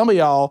 some of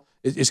y'all,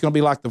 it's going to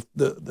be like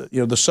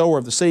the sower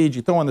of the seeds.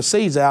 You're throwing the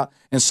seeds out,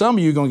 and some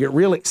of you are going to get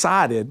real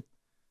excited,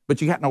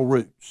 but you got no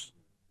roots.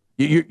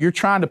 You're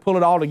trying to pull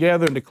it all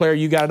together and declare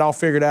you got it all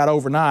figured out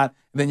overnight,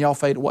 and then y'all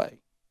fade away.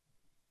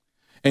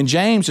 And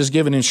James is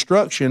given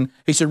instruction.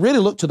 He said, really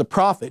look to the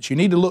prophets. You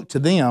need to look to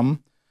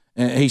them.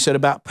 And he said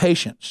about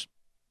patience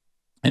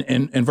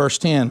in verse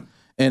 10.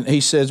 And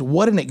he says,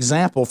 what an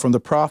example from the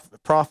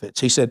prophets.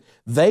 He said,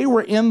 they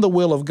were in the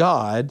will of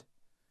God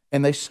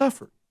and they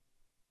suffered.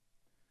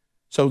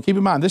 So keep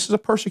in mind, this is a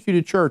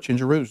persecuted church in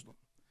Jerusalem.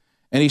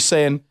 And he's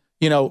saying,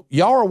 y'all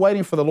are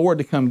waiting for the Lord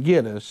to come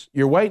get us.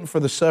 You're waiting for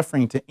the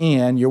suffering to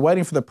end. You're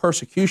waiting for the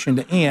persecution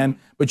to end.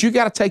 But you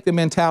got to take the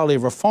mentality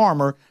of a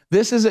farmer.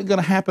 This isn't going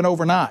to happen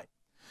overnight.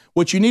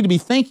 What you need to be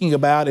thinking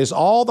about is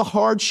all the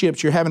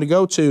hardships you're having to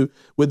go to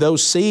with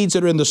those seeds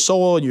that are in the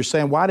soil, and you're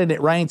saying, why didn't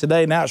it rain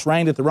today? Now it's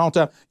rained at the wrong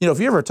time. If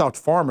you ever talk to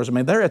farmers,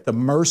 they're at the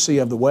mercy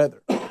of the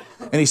weather.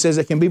 And he says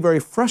it can be very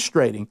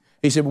frustrating.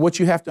 He said, but what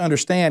you have to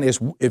understand is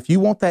if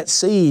you want that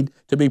seed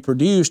to be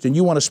produced and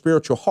you want a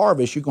spiritual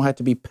harvest, you're going to have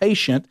to be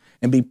patient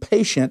and be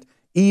patient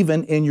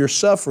even in your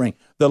suffering.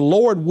 The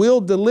Lord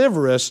will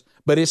deliver us,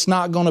 but it's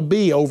not going to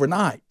be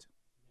overnight.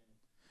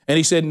 And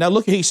he said,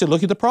 look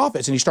at the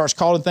prophets. And he starts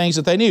calling things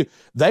that they knew.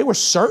 They were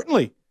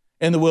certainly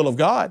in the will of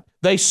God.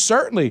 They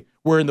certainly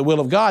were in the will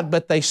of God,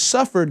 but they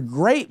suffered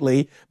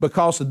greatly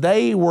because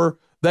they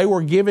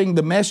were giving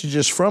the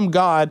messages from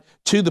God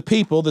to the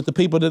people that the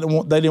people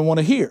didn't want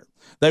to hear.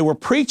 They were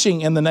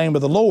preaching in the name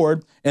of the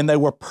Lord, and they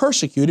were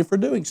persecuted for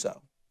doing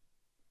so.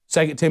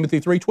 2 Timothy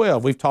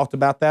 3:12, we've talked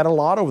about that a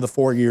lot over the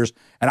 4 years,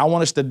 and I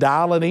want us to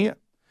dial it in.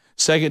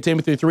 2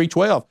 Timothy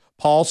 3:12,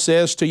 Paul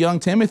says to young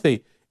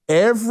Timothy,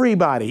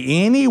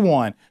 everybody,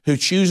 anyone who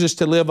chooses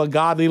to live a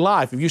godly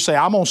life, if you say,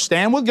 I'm going to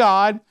stand with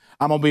God,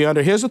 I'm going to be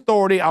under His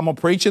authority, I'm going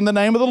to preach in the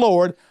name of the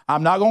Lord,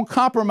 I'm not going to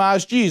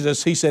compromise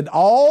Jesus, he said,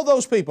 all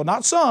those people,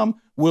 not some,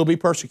 will be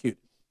persecuted.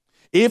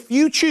 If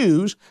you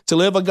choose to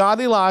live a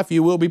godly life,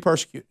 you will be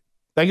persecuted.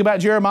 Think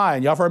about Jeremiah,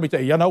 and y'all have heard me tell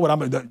you, y'all know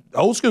what the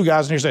old school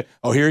guys in here say,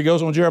 oh, here he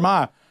goes on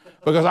Jeremiah.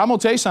 Because I'm going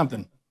to tell you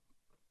something.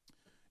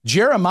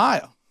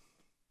 Jeremiah,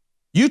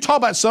 you talk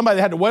about somebody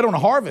that had to wait on a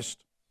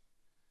harvest.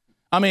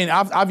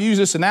 I've used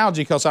this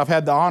analogy because I've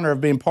had the honor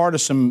of being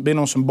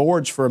on some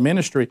boards for a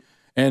ministry,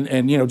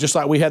 and just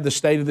like we had the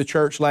state of the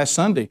church last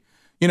Sunday.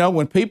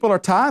 When people are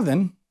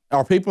tithing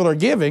or people are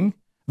giving,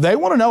 they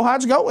want to know how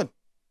it's going.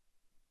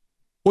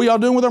 What y'all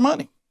doing with their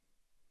money?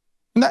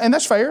 And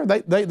that's fair.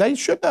 They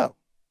should know.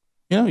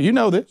 You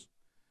know this.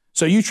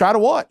 So you try to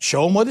what?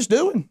 Show them what it's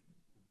doing.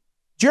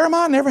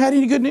 Jeremiah never had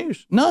any good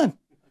news. None.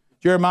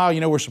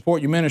 Jeremiah, we're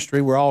supporting your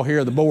ministry. We're all here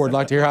at the board,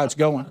 like to hear how it's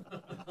going.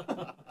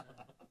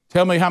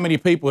 Tell me how many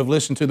people have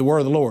listened to the word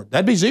of the Lord.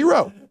 That'd be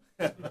zero.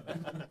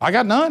 I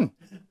got none.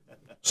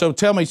 So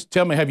tell me,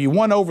 have you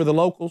won over the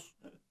locals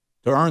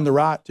to earn the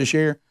right to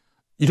share?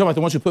 You talking about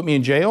the ones who put me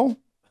in jail,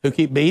 who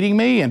keep beating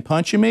me and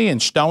punching me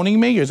and stoning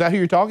me? Is that who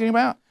you're talking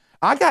about?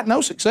 I got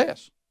no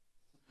success.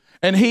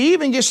 And he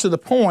even gets to the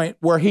point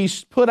where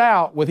he's put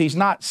out with he's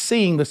not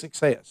seeing the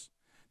success.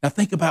 Now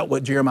think about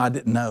what Jeremiah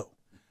didn't know.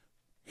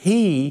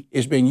 He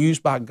is being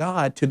used by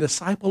God to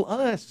disciple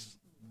us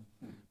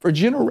for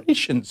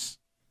generations.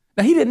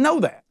 Now, he didn't know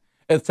that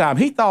at the time.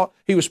 He thought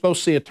he was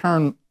supposed to see a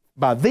turn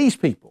by these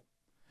people.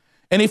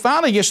 And he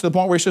finally gets to the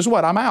point where he says,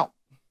 what? I'm out.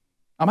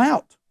 I'm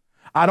out.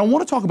 I don't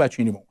want to talk about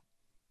you anymore.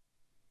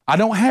 I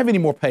don't have any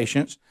more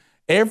patience.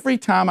 Every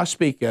time I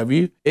speak of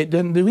you, it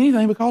doesn't do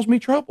anything but cause me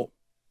trouble,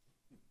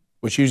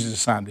 which usually is a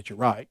sign that you're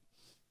right.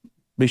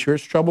 Be sure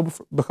it's trouble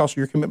because of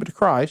your commitment to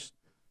Christ.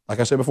 Like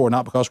I said before,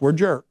 not because we're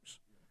jerks.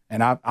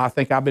 And I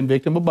think I've been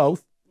victim of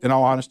both, in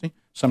all honesty.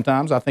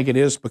 Sometimes I think it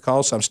is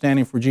because I'm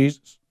standing for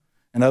Jesus.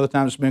 and other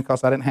times it's been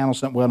because I didn't handle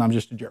something well and I'm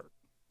just a jerk.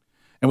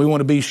 And we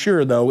want to be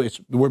sure, though,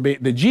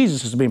 that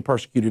Jesus is being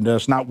persecuted to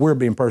us, not we're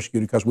being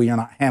persecuted because we are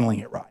not handling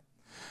it right.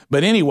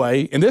 But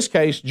anyway, in this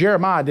case,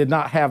 Jeremiah did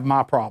not have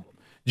my problem.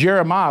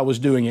 Jeremiah was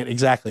doing it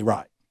exactly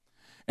right.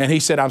 And he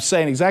said, I'm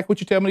saying exactly what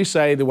you tell me to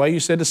say, the way you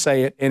said to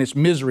say it, and it's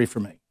misery for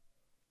me.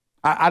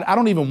 I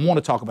don't even want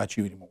to talk about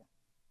you anymore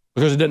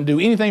because it doesn't do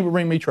anything but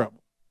bring me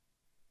trouble.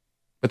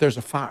 But there's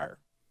a fire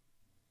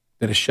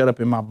that is shut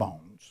up in my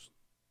bones.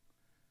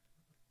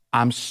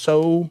 I'm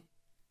so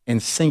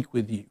in sync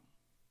with you.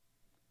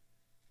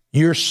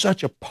 You're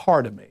such a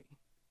part of me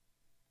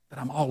that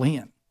I'm all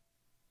in.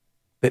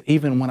 That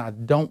even when I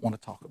don't want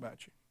to talk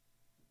about you,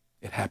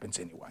 it happens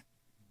anyway.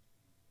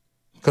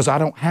 Because I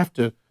don't have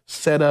to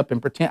set up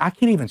and pretend. I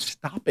can't even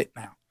stop it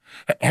now.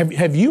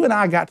 Have you and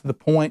I got to the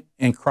point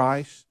in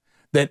Christ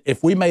that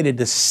if we made a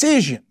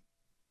decision,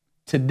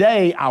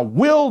 today I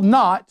will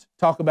not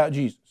talk about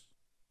Jesus,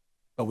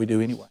 but we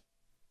do anyway?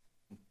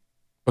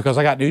 Because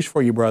I got news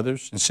for you,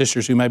 brothers and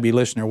sisters who may be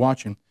listening or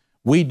watching.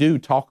 We do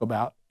talk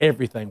about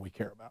everything we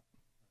care about,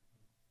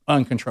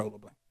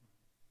 uncontrollably.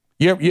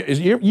 You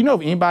know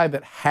of anybody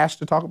that has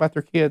to talk about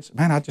their kids?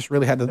 Man, I just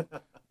really had to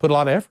put a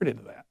lot of effort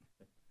into that.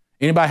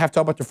 Anybody have to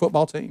talk about their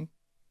football team?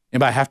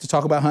 Anybody have to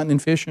talk about hunting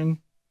and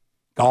fishing,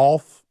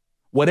 golf,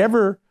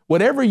 whatever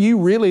you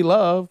really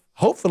love?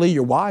 Hopefully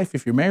your wife,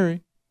 if you're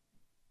married,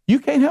 you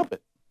can't help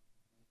it.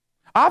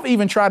 I've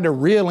even tried to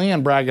reel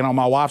in bragging on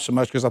my wife so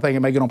much because I think it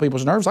may get on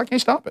people's nerves. I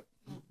can't stop it.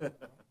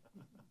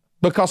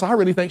 Because I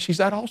really think she's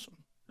that awesome.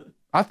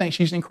 I think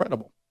she's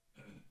incredible.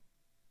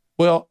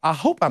 Well, I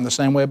hope I'm the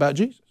same way about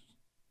Jesus.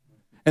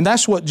 And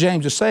that's what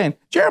James is saying.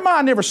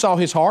 Jeremiah never saw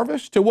his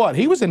harvest. To what?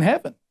 He was in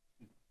heaven.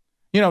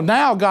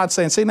 Now God's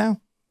saying, see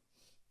now,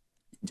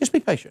 just be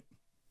patient.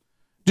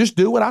 Just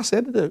do what I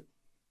said to do.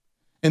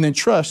 And then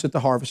trust that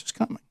the harvest is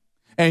coming.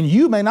 And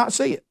you may not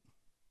see it.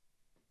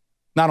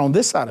 Not on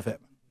this side of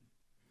heaven.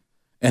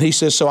 And he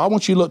says, so I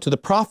want you to look to the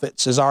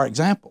prophets as our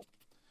example.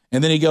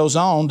 And then he goes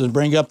on to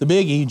bring up the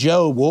biggie,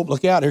 Job. Well,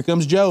 look out, here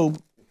comes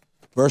Job.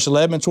 Verse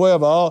 11 and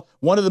 12,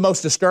 one of the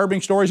most disturbing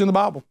stories in the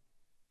Bible,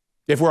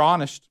 if we're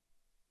honest.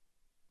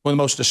 One of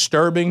the most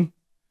disturbing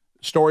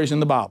stories in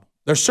the Bible.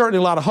 There's certainly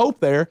a lot of hope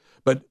there,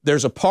 but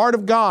there's a part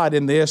of God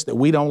in this that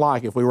we don't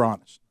like if we were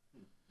honest.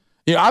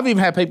 I've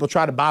even had people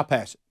try to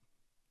bypass it.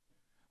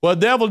 Well,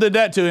 the devil did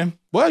that to him.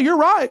 Well, you're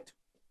right.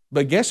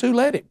 But guess who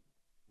led him?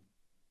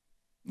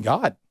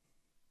 God.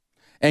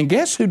 And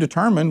guess who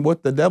determined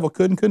what the devil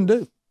could and couldn't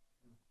do?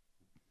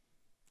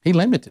 He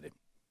limited him.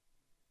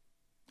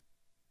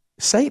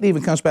 Satan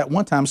even comes back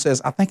one time and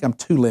says, I think I'm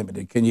too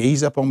limited. Can you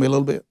ease up on me a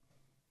little bit?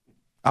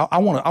 I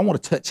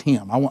want to touch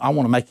him. I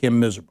want to make him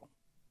miserable.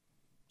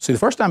 See, the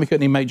first time he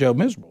couldn't even make Job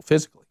miserable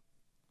physically.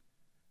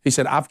 He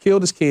said, I've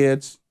killed his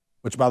kids,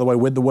 which, by the way,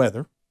 with the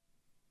weather.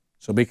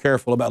 So be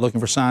careful about looking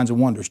for signs and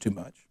wonders too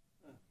much.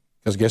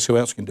 Because guess who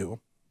else can do them?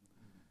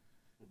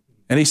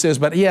 And he says,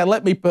 but yeah,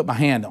 let me put my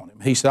hand on him.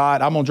 He said, all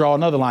right, I'm going to draw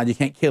another line. You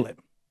can't kill him.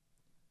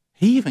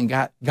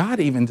 God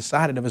even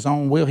decided of his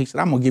own will. He said,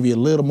 I'm going to give you a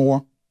little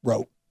more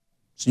rope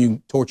so you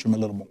can torture him a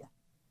little more.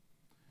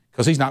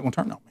 Because he's not going to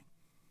turn on me.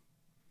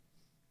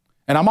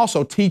 And I'm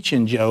also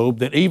teaching Job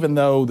that even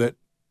though that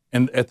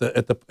at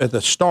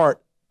the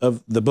start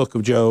of the book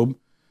of Job,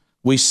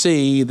 we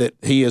see that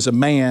he is a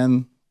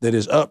man that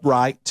is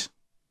upright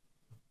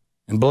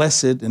and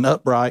blessed and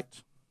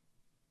upright.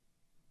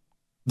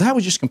 That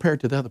was just compared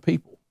to the other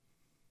people.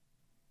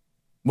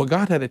 What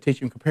God had to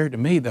teach him compared to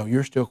me, though,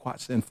 you're still quite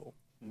sinful.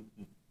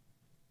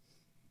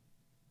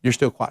 You're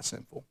still quite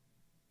sinful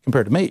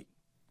compared to me.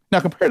 Now,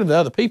 compared to the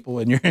other people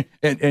and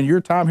your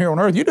time here on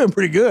earth, you're doing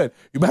pretty good.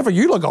 Matter of fact,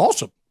 you look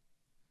awesome.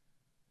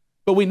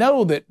 But we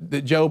know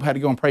that Job had to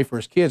go and pray for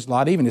his kids a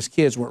lot. Even his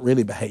kids weren't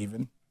really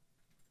behaving.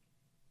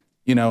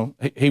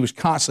 He was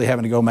constantly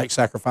having to go make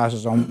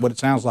sacrifices on what it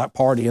sounds like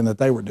partying that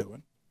they were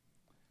doing.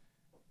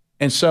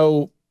 And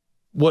so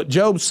what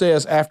Job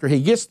says after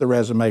he gets the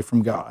resume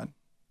from God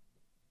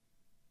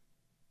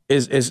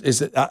is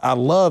that I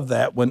love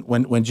that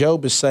when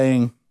Job is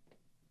saying,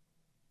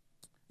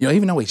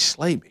 even though he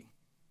slayed me,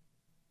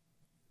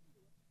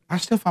 I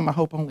still find my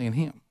hope only in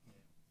him.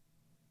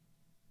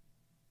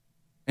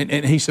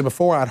 And he said,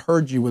 before I'd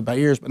heard you with my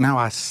ears, but now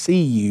I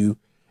see you.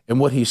 And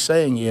what he's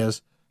saying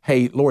is,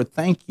 hey, Lord,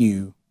 thank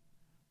you.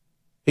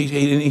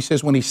 He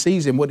says when he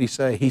sees him, what did he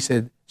say? He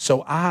said,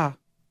 so I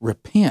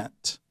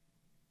repent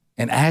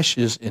in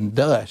ashes and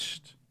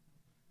dust,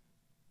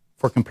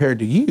 for compared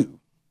to you,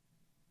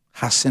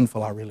 how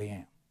sinful I really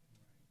am.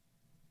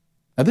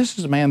 Now, this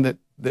is a man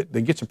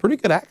that gets a pretty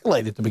good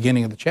accolade at the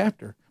beginning of the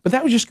chapter, but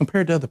that was just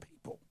compared to other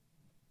people.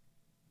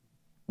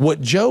 What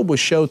Job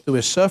was showed through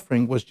his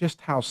suffering was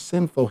just how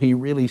sinful he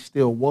really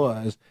still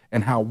was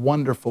and how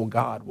wonderful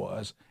God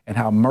was and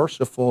how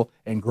merciful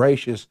and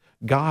gracious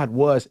God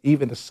was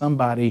even to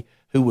somebody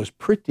who was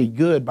pretty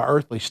good by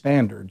earthly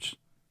standards,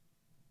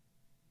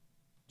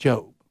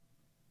 Job.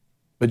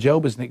 But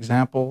Job is an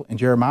example, and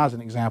Jeremiah is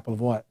an example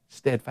of what?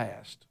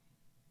 Steadfast.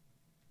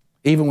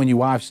 Even when your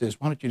wife says,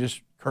 why don't you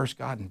just curse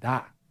God and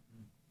die?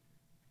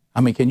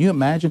 I mean, can you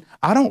imagine?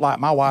 I don't like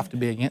my wife to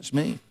be against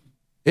me.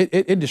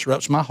 It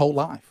disrupts my whole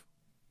life.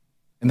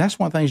 And that's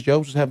one of the things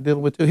Job was having to deal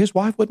with too. His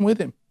wife wasn't with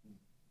him.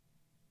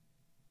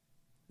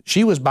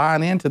 She was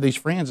buying into these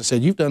friends that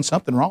said, you've done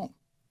something wrong.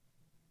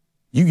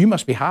 You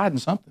must be hiding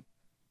something.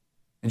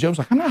 And Job's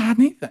like, I'm not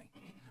hiding anything.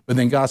 But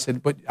then God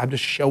said, but I'm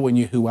just showing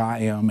you who I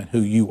am and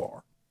who you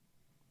are.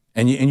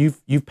 And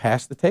you've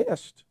passed the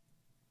test.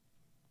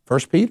 1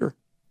 Peter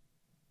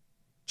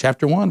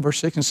chapter 1, verse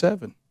 6 and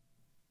 7.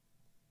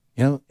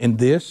 You know, in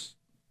this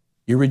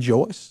you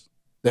rejoice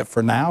that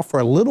for now, for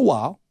a little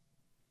while,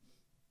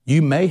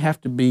 you may have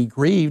to be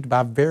grieved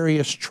by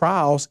various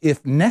trials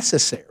if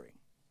necessary.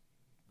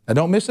 Now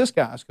don't miss this,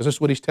 guys, because this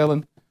is what he's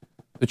telling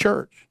the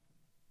church.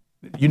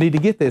 You need to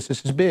get this.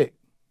 This is big.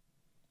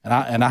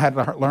 And I had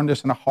to learn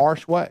this in a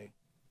harsh way.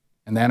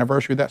 And the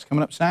anniversary of that's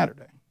coming up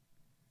Saturday.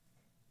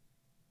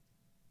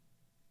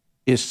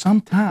 Is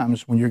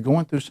sometimes when you're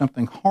going through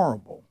something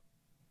horrible,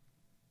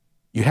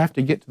 you have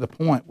to get to the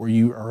point where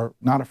you are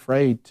not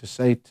afraid to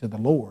say to the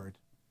Lord,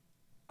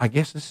 I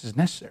guess this is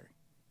necessary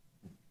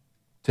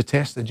to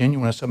test the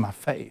genuineness of my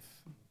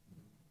faith,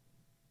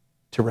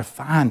 to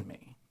refine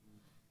me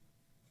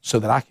so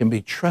that I can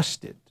be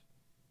trusted,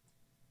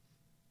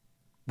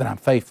 that I'm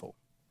faithful,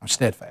 I'm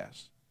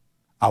steadfast.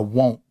 I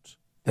won't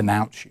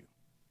denounce you.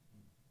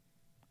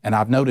 And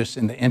I've noticed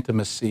in the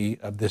intimacy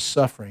of this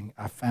suffering,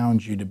 I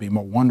found you to be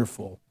more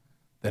wonderful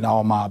than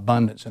all my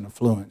abundance and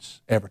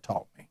affluence ever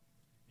taught me.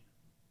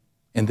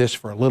 In this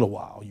for a little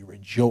while, you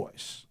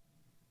rejoice.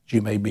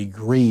 You may be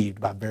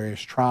grieved by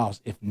various trials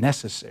if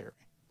necessary,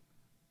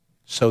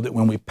 so that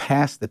when we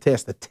pass the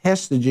test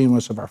the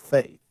genuineness of our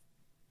faith,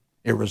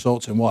 it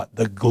results in what?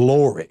 The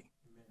glory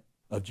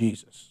of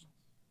Jesus.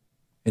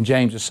 And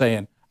James is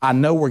saying, I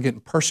know we're getting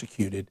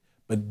persecuted,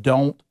 but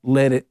don't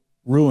let it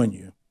ruin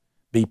you.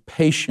 Be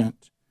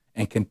patient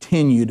and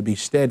continue to be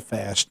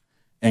steadfast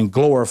and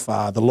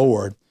glorify the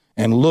Lord.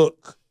 And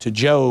look to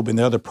Job and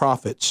the other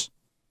prophets.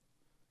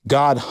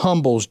 God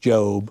humbles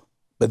Job,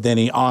 but then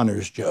he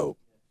honors Job.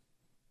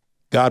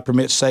 God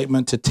permits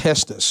Satan to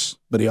test us,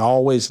 but he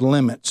always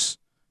limits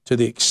to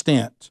the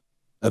extent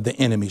of the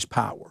enemy's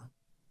power.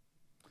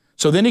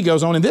 So then he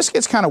goes on, and this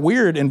gets kind of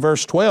weird in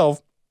verse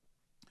 12.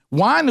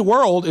 Why in the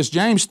world is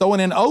James throwing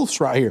in oaths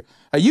right here?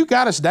 You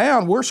got us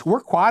down. We're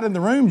quiet in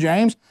the room,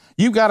 James.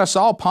 You've got us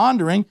all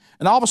pondering,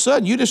 and all of a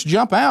sudden you just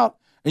jump out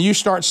and you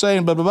start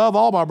saying, but above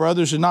all, my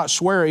brothers, do not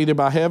swear either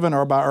by heaven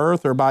or by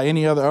earth or by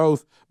any other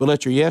oath, but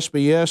let your yes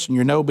be yes and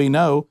your no be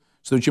no,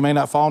 so that you may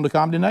not fall into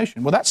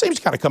condemnation. Well, that seems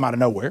to kind of come out of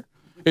nowhere.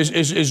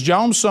 Is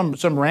Jones some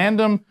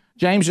random?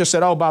 James just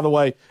said, oh, by the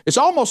way, it's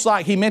almost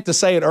like he meant to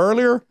say it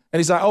earlier, and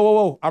he's like,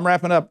 oh, I'm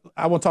wrapping up.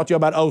 I want to talk to you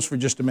about oaths for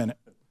just a minute.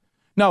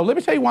 No, let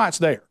me tell you why it's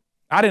there.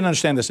 I didn't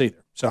understand this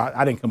either, so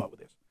I didn't come up with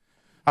this.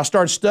 I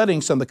started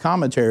studying some of the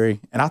commentary,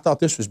 and I thought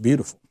this was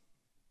beautiful.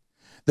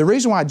 The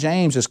reason why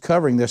James is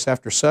covering this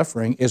after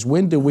suffering is,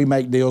 when do we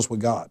make deals with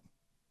God?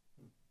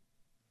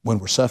 When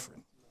we're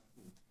suffering.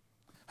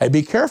 Hey,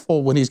 be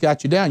careful when he's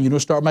got you down. You don't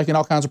start making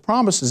all kinds of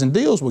promises and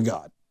deals with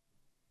God.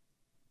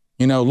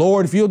 You know,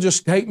 Lord, if you'll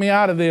just take me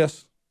out of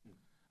this,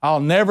 I'll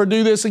never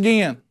do this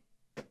again.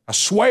 I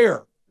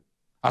swear.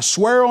 I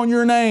swear on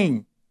your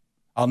name.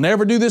 I'll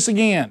never do this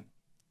again.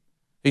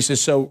 He says,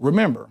 so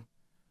remember,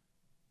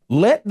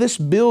 let this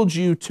build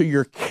you to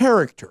your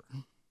character.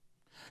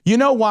 You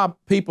know why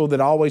people that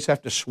always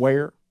have to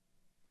swear?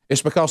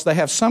 It's because they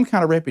have some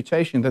kind of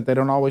reputation that they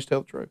don't always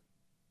tell the truth.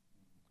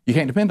 You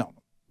can't depend on them.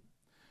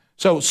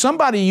 So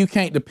somebody you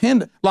can't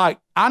depend, like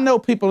I know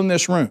people in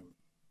this room.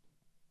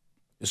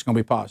 It's going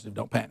to be positive,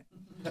 don't panic.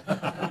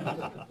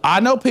 I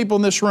know people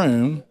in this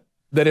room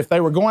that if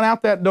they were going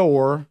out that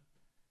door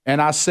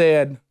and I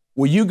said,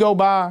 will you go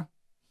by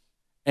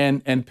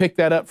and pick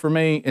that up for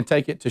me and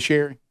take it to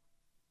Sherry?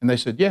 And they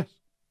said, yes.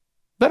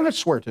 They don't have to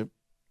swear to it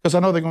because I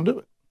know they're going to do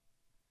it.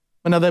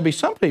 But now there'll be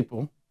some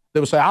people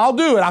that will say, I'll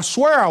do it. I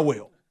swear I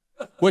will,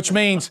 which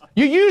means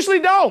you usually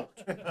don't.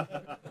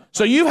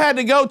 So you had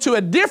to go to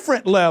a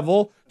different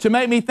level to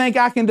make me think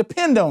I can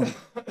depend on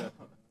it.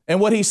 And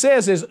what he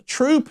says is,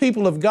 true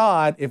people of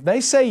God, if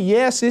they say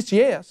yes, it's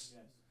yes.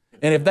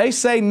 And if they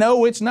say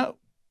no, it's no.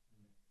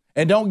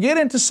 And don't get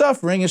into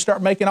suffering and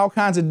start making all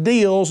kinds of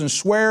deals and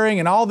swearing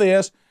and all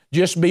this.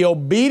 Just be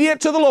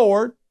obedient to the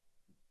Lord.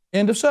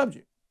 End of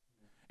subject.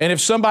 And if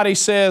somebody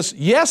says,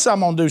 yes, I'm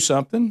going to do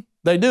something,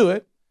 they do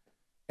it.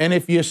 And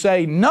if you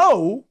say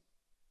no,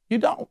 you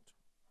don't.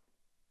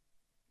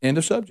 End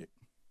of subject.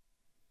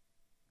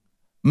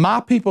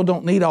 My people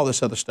don't need all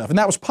this other stuff. And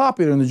that was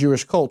popular in the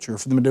Jewish culture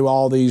for them to do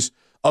all these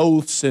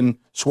oaths and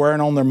swearing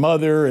on their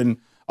mother and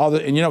all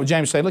that. And you know what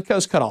James said?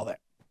 Let's cut all that.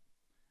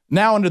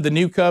 Now under the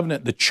new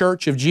covenant, the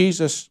church of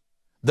Jesus,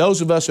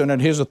 those of us under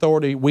his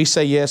authority, we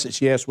say yes,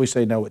 it's yes. We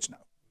say no, it's no.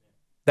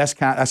 That's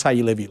how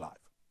you live your life.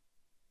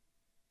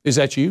 Is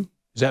that you?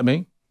 Is that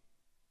me?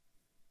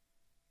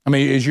 I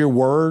mean, is your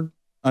word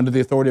under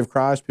the authority of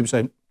Christ? People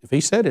say, if he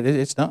said it,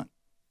 it's done.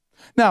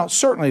 Now,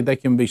 certainly there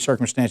can be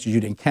circumstances you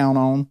didn't count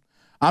on.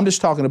 I'm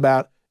just talking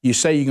about You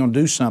say you're going to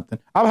do something.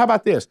 How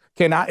about this?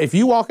 If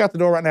you walk out the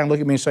door right now and look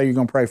at me and say you're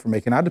going to pray for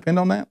me, can I depend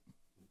on that?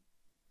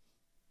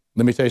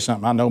 Let me tell you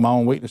something. I know my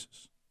own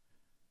weaknesses.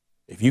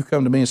 If you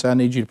come to me and say, I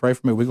need you to pray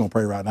for me, we're going to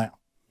pray right now.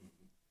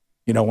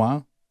 You know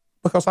why?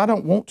 Because I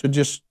don't want to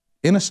just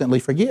innocently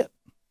forget.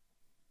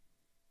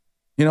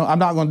 I'm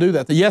not going to do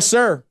that. Yes,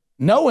 sir,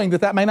 knowing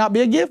that may not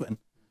be a given.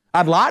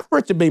 I'd like for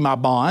it to be my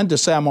bond to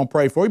say I'm going to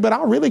pray for you, but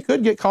I really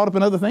could get caught up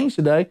in other things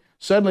today,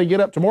 suddenly get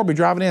up tomorrow, be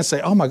driving in and say,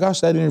 oh my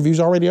gosh, that interview's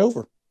already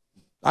over.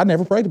 I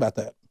never prayed about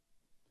that.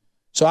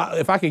 So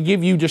if I could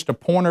give you just a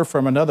pointer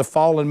from another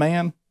fallen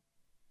man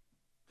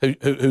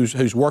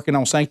who's working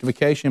on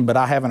sanctification, but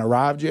I haven't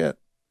arrived yet,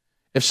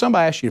 if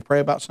somebody asks you to pray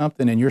about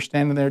something and you're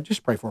standing there,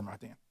 just pray for them right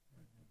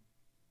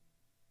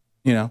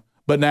then.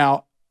 But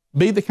now,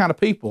 be the kind of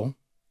people,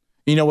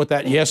 you know what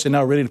that yes and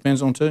no really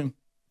depends on too?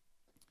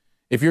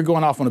 If you're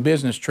going off on a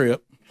business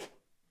trip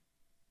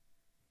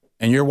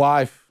and your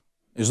wife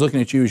is looking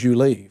at you as you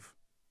leave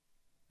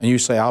and you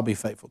say, I'll be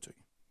faithful to you.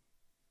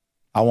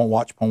 I won't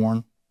watch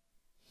porn.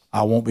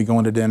 I won't be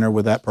going to dinner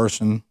with that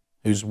person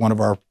who's one of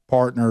our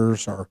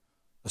partners or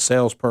a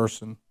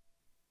salesperson.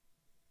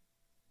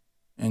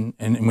 And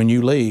when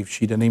you leave,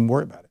 she doesn't even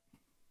worry about it.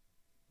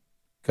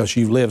 Because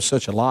you've lived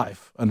such a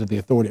life under the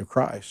authority of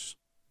Christ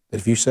that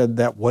if you said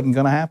that wasn't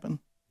going to happen,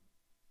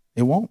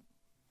 it won't.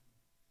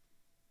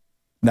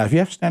 Now, if you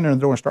have to stand there in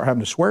the door and start having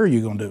to swear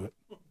you're going to do it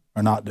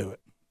or not do it,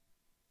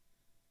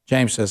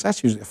 James says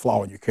that's usually a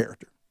flaw in your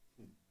character.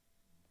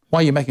 Why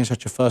are you making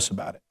such a fuss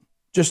about it?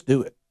 Just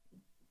do it.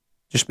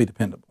 Just be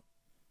dependable.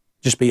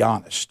 Just be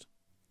honest,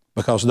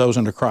 because those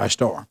under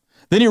Christ are.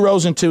 Then he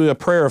rose into a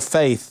prayer of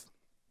faith.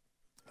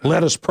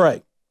 Let us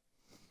pray.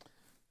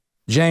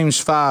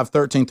 James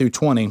 5:13 through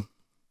 20.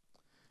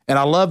 And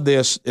I love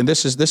this, and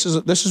this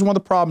is one of the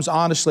problems,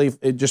 honestly,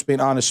 just being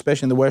honest,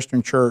 especially in the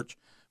Western church,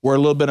 we're a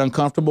little bit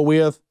uncomfortable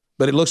with,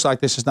 but it looks like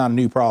this is not a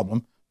new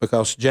problem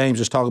because James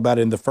is talking about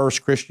it in the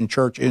first Christian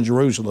church in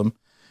Jerusalem,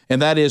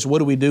 and that is, what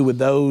do we do with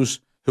those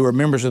who are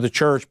members of the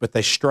church, but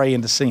they stray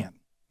into sin?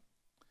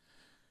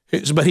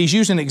 But he's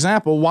using an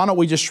example. Why don't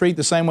we just treat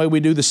the same way we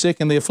do the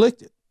sick and the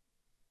afflicted?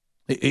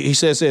 He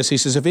says this, he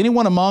says, if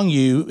anyone among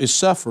you is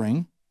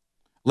suffering,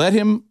 let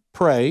him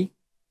pray.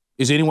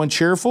 Is anyone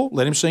cheerful?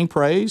 Let him sing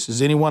praise.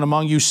 Is anyone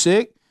among you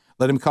sick?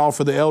 Let him call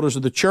for the elders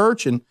of the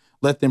church and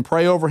let them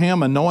pray over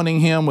him,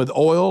 anointing him with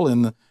oil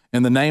in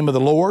the name of the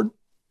Lord.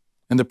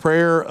 And the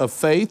prayer of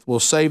faith will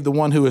save the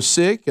one who is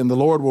sick, and the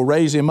Lord will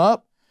raise him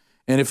up.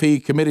 And if he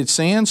committed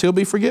sins, he'll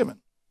be forgiven.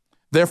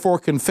 Therefore,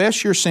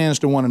 confess your sins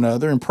to one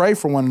another and pray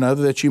for one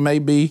another that you may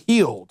be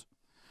healed.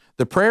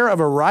 The prayer of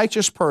a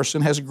righteous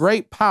person has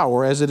great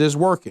power as it is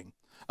working.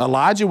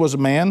 Elijah was a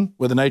man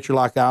with a nature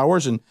like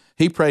ours, and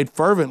he prayed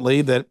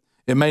fervently that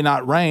it may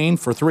not rain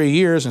for 3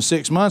 years and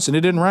 6 months, and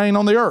it didn't rain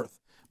on the earth.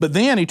 But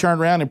then he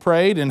turned around and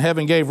prayed, and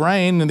heaven gave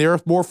rain, and the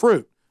earth bore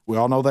fruit. We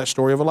all know that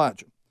story of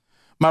Elijah.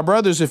 My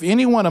brothers, if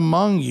anyone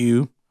among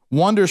you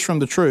wanders from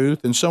the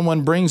truth and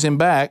someone brings him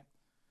back,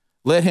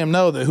 let him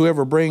know that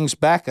whoever brings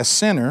back a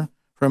sinner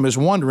from his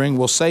wandering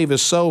will save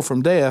his soul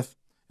from death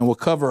and will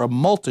cover a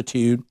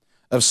multitude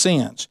of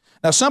sins.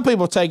 Now, some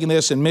people have taken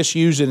this and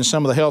misused it in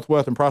some of the health,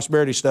 wealth, and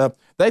prosperity stuff.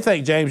 They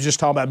think James is just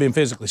talking about being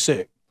physically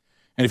sick.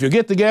 And if you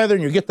get together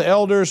and you get the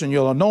elders and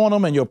you'll anoint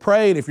them and you'll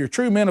pray, and if you're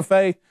true men of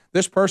faith,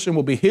 this person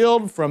will be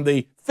healed from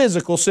the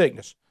physical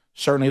sickness.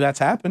 Certainly that's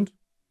happened,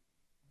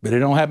 but it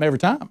don't happen every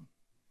time.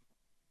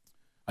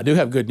 I do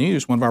have good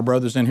news. One of our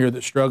brothers in here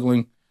that's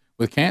struggling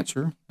with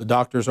cancer, the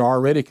doctors are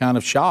already kind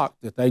of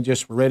shocked that they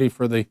just were ready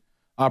for the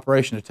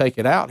operation to take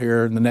it out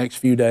here in the next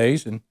few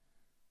days, and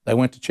they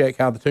went to check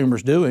how the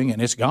tumor's doing,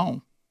 and it's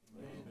gone.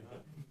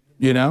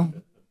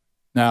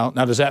 Now,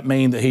 does that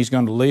mean that he's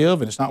going to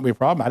live and it's not going to be a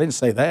problem? I didn't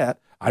say that.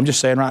 I'm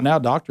just saying right now,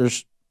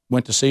 doctors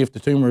went to see if the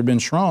tumor had been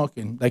shrunk,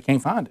 and they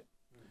can't find it.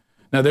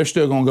 Now, they're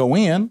still going to go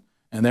in,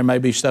 and there may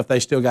be stuff they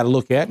still got to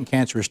look at in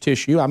cancerous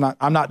tissue.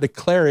 I'm not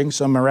declaring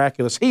some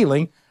miraculous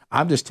healing.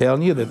 I'm just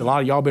telling you that a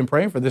lot of y'all have been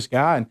praying for this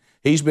guy, and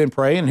he's been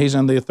praying, and he's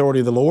under the authority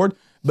of the Lord.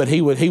 But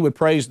he would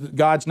praise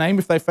God's name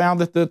if they found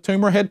that the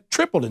tumor had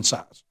tripled in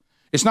size.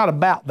 It's not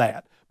about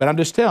that, but I'm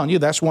just telling you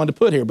that's one to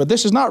put here. But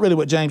this is not really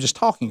what James is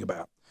talking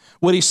about.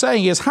 What he's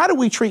saying is, how do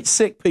we treat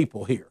sick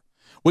people here?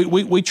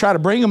 We try to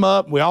bring them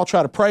up. We all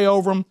try to pray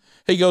over them.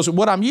 He goes,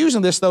 what I'm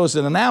using this, though, as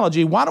an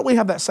analogy. Why don't we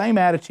have that same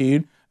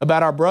attitude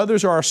about our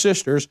brothers or our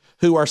sisters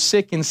who are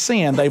sick in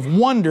sin? They've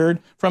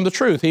wandered from the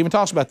truth. He even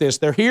talks about this.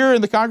 They're here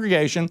in the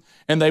congregation,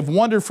 and they've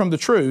wandered from the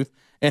truth.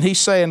 And he's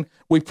saying,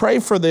 we pray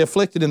for the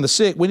afflicted and the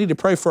sick. We need to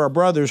pray for our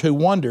brothers who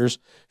wanders.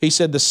 He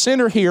said, the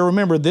sinner here,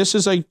 remember, this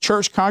is a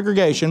church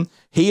congregation.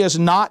 He is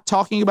not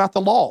talking about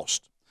the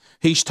lost.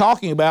 He's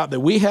talking about that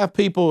we have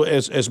people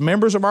as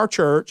members of our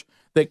church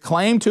that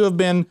claim to have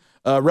been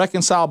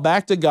reconciled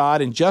back to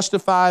God and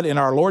justified in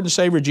our Lord and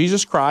Savior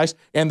Jesus Christ,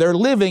 and they're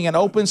living in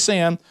open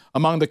sin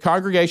among the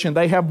congregation.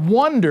 They have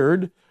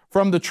wandered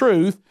from the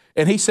truth,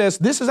 and he says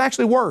this is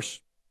actually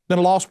worse than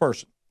a lost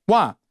person.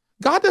 Why?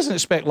 God doesn't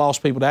expect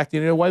lost people to act in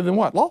any other way than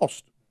what?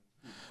 Lost.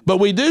 But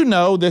we do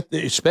know that,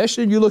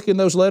 especially if you look in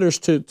those letters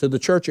to the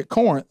church at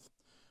Corinth,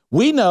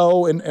 we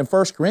know in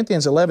 1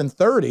 Corinthians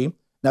 11:30,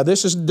 now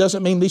this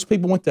doesn't mean these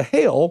people went to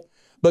hell,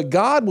 but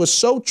God was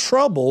so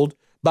troubled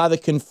by the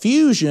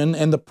confusion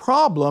and the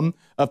problem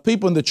of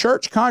people in the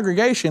church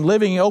congregation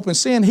living in open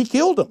sin, He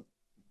killed them.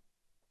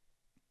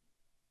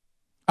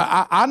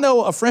 I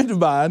know a friend of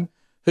mine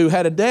who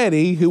had a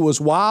daddy who was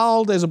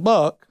wild as a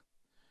buck,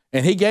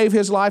 and he gave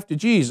his life to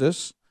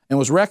Jesus and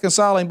was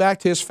reconciling back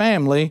to his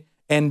family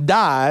and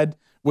died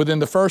within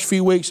the first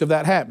few weeks of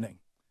that happening.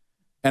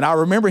 And I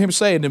remember him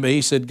saying to me,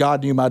 he said,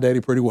 God knew my daddy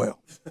pretty well.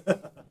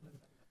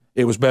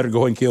 It was better to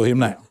go ahead and kill him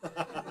now.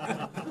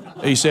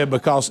 He said,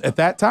 because at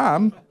that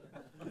time,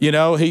 you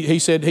know, he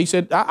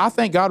said, I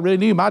think God really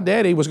knew my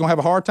daddy was going to have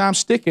a hard time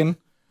sticking,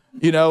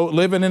 you know,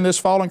 living in this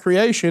fallen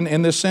creation,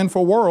 in this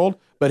sinful world.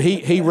 But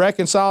he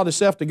reconciled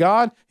himself to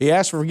God. He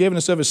asked for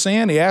forgiveness of his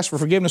sin. He asked for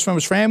forgiveness from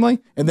his family,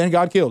 and then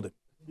God killed him.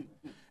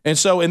 And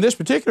so in this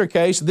particular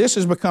case, this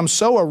has become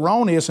so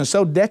erroneous and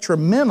so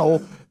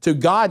detrimental to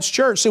God's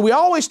church. See, we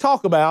always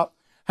talk about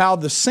how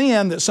the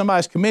sin that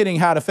somebody's committing,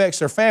 how it affects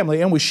their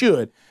family, and we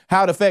should.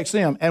 How it affects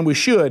them, and we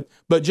should.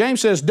 But James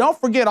says, don't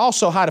forget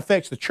also how it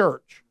affects the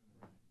church.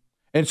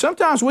 And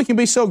sometimes we can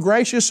be so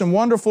gracious and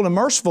wonderful and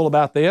merciful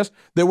about this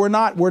that we're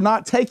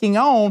not taking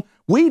on.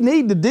 We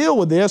need to deal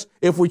with this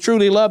if we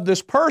truly love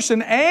this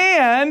person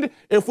and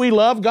if we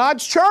love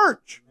God's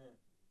church.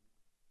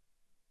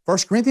 1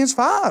 Corinthians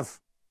 5.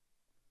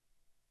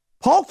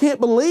 Paul can't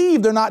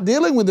believe they're not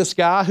dealing with this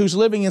guy who's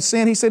living in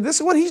sin. He said, this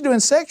is what he's doing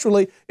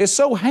sexually is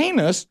so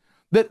heinous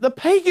that the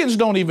pagans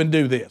don't even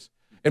do this.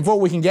 And for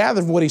what we can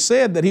gather from what he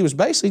said, that he was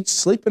basically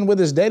sleeping with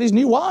his daddy's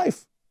new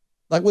wife,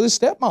 like with his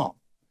stepmom.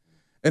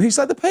 And he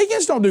said, the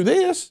pagans don't do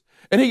this.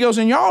 And he goes,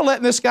 and y'all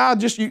letting this guy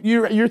just,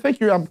 you think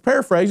you're, I'm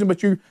paraphrasing,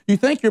 but you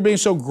think you're being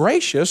so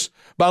gracious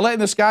by letting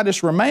this guy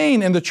just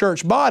remain in the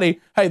church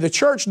body. Hey, the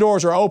church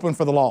doors are open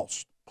for the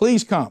lost.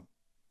 Please come.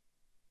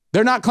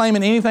 They're not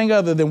claiming anything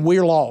other than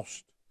we're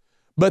lost.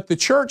 But the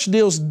church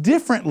deals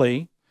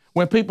differently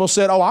when people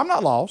said, oh, I'm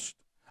not lost.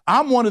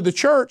 I'm one of the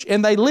church,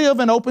 and they live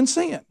in open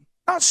sin.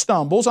 Not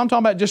stumbles. I'm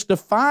talking about just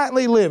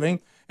defiantly living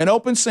in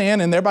open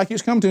sin, and everybody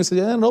keeps coming to me and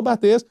saying, I don't know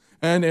about this,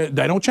 and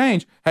they don't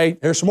change. Hey,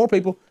 there's some more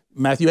people.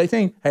 Matthew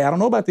 18, hey, I don't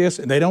know about this,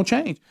 and they don't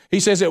change. He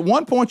says at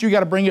one point you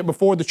got to bring it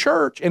before the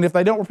church, and if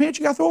they don't repent,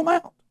 you got to throw them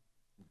out.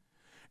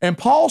 And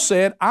Paul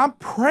said, I'm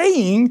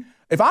praying,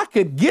 if I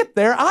could get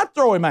there, I'd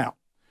throw him out.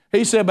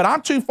 He said, but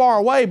I'm too far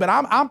away, but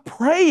I'm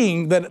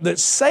praying that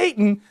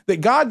Satan, that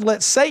God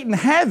let Satan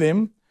have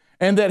him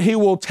and that he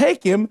will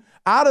take him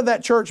out of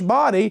that church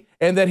body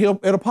and that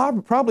it'll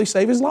probably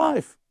save his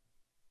life.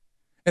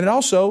 And it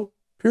also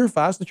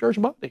purifies the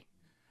church body.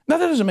 Now,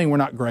 that doesn't mean we're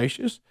not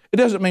gracious. It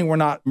doesn't mean we're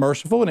not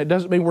merciful, and it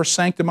doesn't mean we're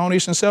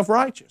sanctimonious and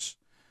self-righteous.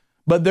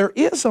 But there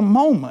is a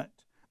moment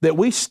that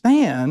we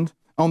stand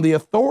on the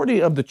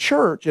authority of the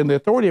church and the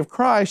authority of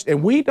Christ,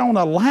 and we don't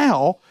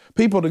allow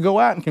people to go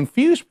out and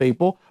confuse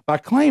people by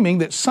claiming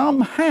that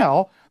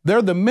somehow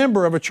they're the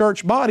member of a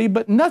church body,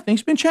 but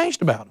nothing's been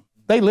changed about them.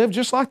 They live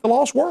just like the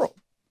lost world.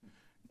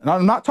 And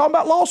I'm not talking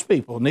about lost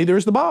people, neither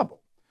is the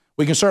Bible.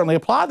 We can certainly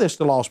apply this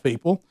to lost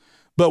people,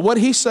 but what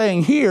he's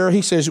saying here,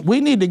 he says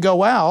we need to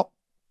go out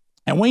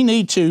and we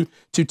need to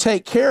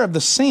take care of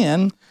the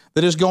sin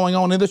that is going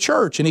on in the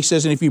church. And he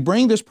says, and if you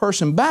bring this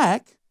person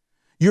back,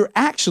 you're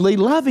actually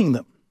loving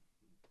them.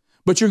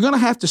 But you're going to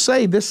have to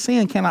say this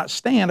sin cannot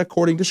stand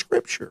according to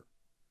Scripture.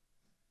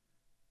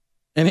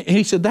 And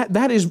he said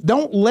that is,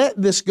 don't let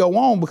this go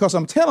on, because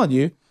I'm telling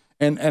you,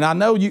 and I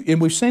know you,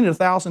 and we've seen it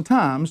 1,000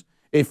 times,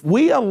 if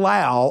we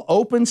allow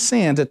open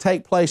sin to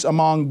take place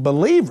among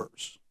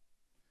believers,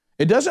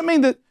 it doesn't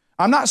mean that,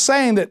 I'm not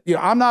saying that, you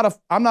know, I'm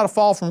not a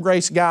fall from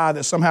grace guy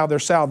that somehow their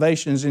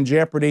salvation is in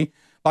jeopardy.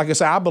 Like I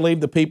say, I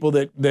believe the people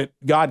that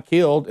God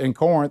killed in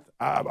Corinth,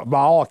 by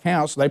all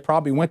accounts, they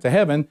probably went to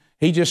heaven.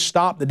 He just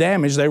stopped the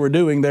damage they were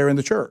doing there in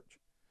the church.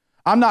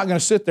 I'm not going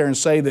to sit there and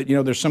say that, you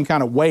know, there's some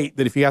kind of weight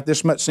that if you got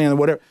this much sin or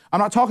whatever. I'm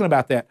not talking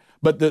about that.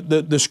 But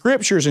the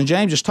Scriptures, and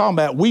James is talking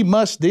about, we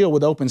must deal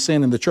with open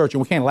sin in the church,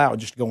 and we can't allow it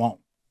just to go on.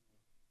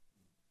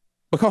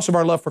 Because of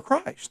our love for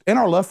Christ and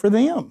our love for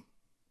them.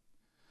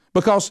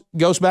 Because it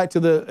goes back to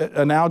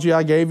the analogy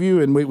I gave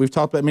you, and we've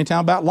talked about many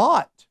times about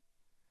Lot.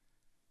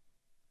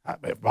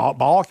 By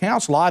all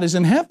accounts, Lot is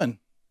in heaven.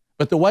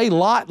 But the way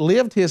Lot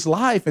lived his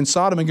life in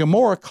Sodom and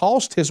Gomorrah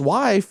cost his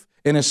wife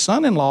and his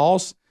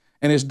son-in-laws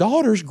and his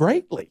daughters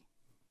greatly.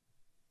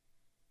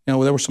 You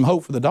know, there was some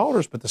hope for the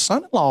daughters, but the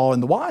son-in-law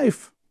and the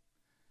wife.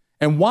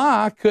 And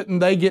why couldn't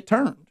they get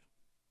turned?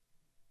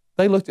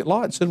 They looked at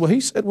Lot and said, well,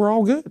 he said we're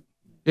all good.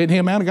 Isn't he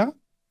a man of God?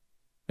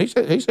 He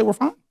said we're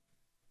fine.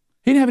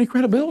 He didn't have any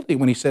credibility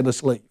when he said,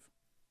 let's leave.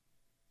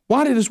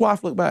 Why did his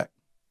wife look back?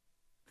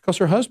 Because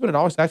her husband had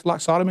always acted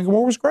like Sodom and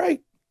Gomorrah was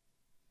great.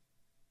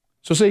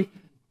 So see,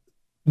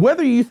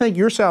 whether you think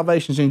your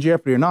salvation is in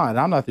jeopardy or not, and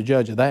I'm not the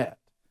judge of that,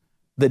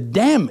 the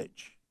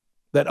damage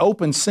that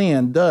open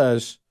sin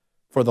does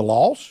for the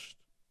lost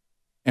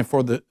and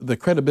for the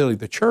credibility of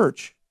the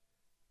church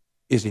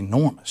is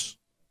enormous.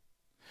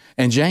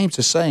 And James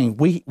is saying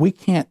we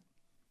can't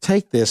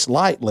take this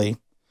lightly.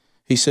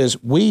 He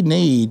says we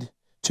need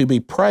to be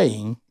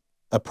praying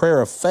a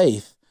prayer of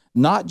faith,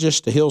 not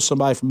just to heal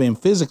somebody from being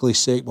physically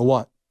sick, but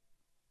what?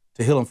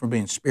 To heal them from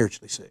being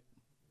spiritually sick.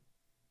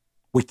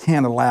 We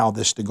can't allow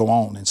this to go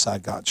on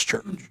inside God's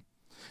church.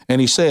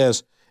 And he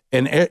says,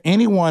 and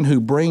anyone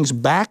who brings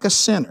back a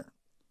sinner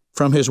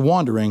from his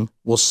wandering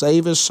will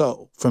save his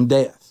soul from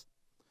death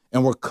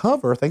and will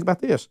cover, think about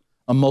this,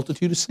 a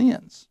multitude of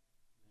sins.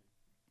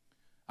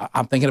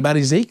 I'm thinking about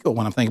Ezekiel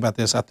when I'm thinking about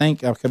this. I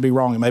think I could be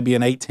wrong. It may be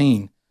in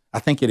 18. I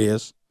think it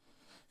is.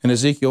 In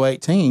Ezekiel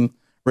 18,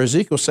 where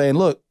Ezekiel's saying,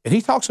 look, and he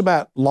talks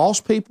about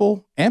lost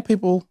people and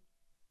people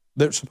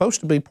that are supposed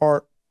to be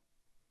part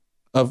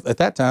of, at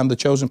that time, the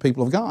chosen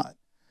people of God.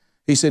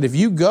 He said, if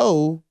you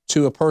go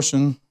to a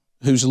person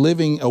who's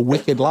living a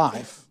wicked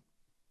life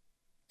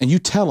and you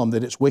tell them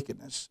that it's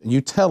wickedness and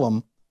you tell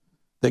them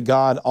that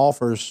God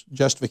offers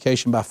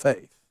justification by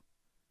faith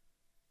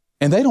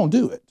and they don't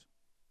do it,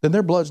 then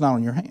their blood's not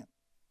on your hand.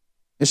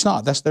 It's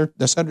not. That's their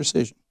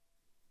decision.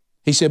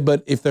 He said,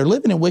 but if they're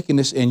living in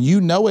wickedness and you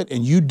know it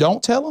and you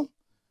don't tell them,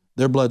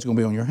 their blood's going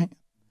to be on your hand.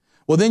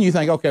 Well, then you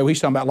think, okay, well,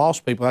 he's talking about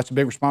lost people. That's a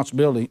big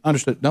responsibility.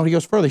 Understood. No, he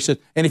goes further. He said,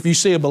 and if you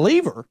see a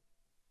believer,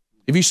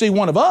 if you see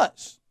one of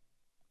us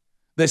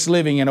that's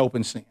living in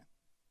open sin,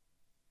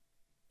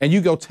 and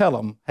you go tell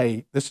them,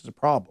 hey, this is a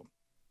problem,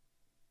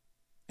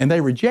 and they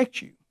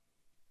reject you,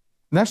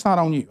 and that's not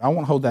on you. I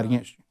won't hold that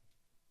against you.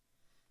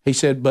 He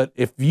said, but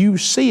if you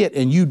see it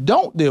and you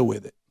don't deal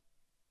with it,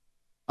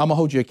 I'm going to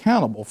hold you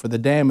accountable for the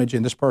damage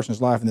in this person's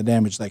life and the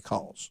damage they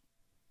cause.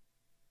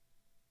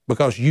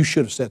 Because you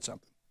should have said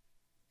something.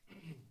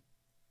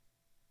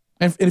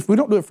 And if we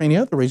don't do it for any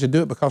other reason,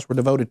 do it because we're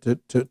devoted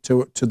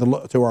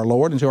to our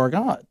Lord and to our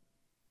God.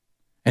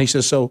 And he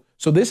says, so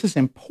this is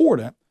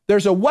important.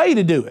 There's a way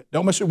to do it.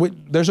 Don't miss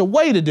it. There's a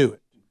way to do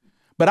it.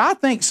 But I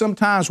think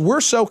sometimes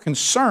we're so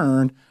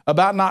concerned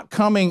about not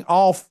coming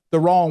off the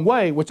wrong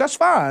way, which that's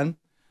fine,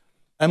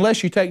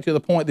 unless you take to the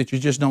point that you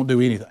just don't do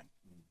anything.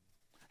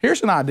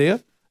 Here's an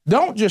idea.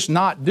 Don't just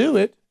not do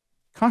it.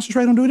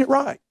 Concentrate on doing it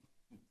right.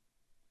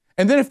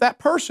 And then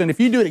if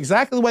you do it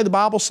exactly the way the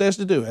Bible says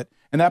to do it,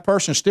 and that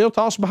person still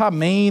talks about how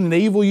mean and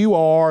evil you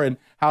are and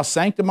how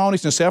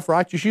sanctimonious and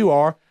self-righteous you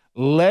are,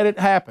 let it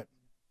happen.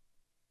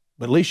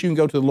 But at least you can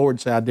go to the Lord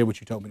and say, I did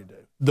what you told me to do,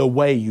 the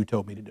way you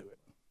told me to do it.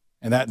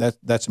 And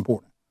that's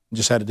important. I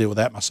just had to deal with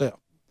that myself.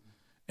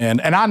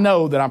 And I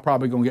know that I'm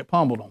probably going to get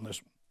pummeled on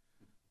this one.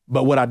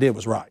 But what I did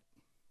was right.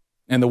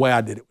 And the way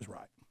I did it was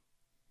right.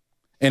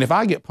 And if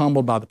I get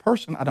pummeled by the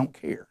person, I don't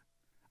care.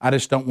 I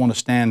just don't want to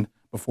stand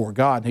before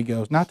God. And he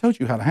goes, now I told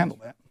you how to handle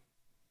that.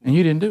 And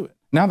you didn't do it.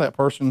 Now that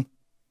person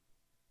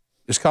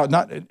is called,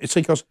 it's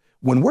because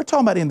when we're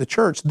talking about in the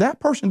church, that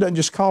person doesn't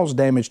just cause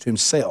damage to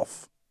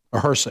himself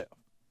or herself.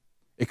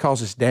 It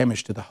causes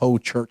damage to the whole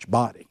church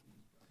body.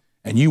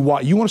 And you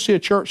want to see a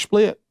church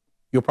split,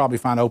 you'll probably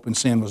find open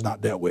sin was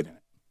not dealt with in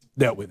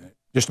it,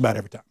 just about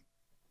every time.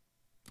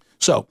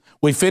 So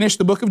we finished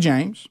the book of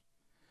James,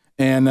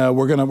 and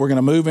we're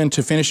gonna move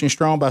into Finishing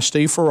Strong by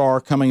Steve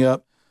Farrar coming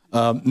up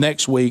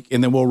next week,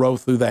 and then we'll roll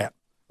through that.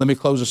 Let me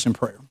close us in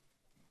prayer.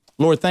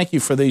 Lord, thank you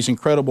for these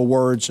incredible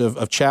words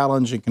of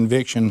challenge and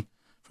conviction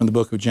from the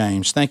book of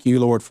James. Thank you,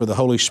 Lord, for the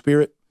Holy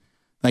Spirit.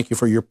 Thank you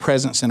for your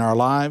presence in our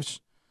lives.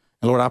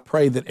 And Lord, I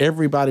pray that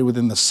everybody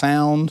within the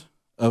sound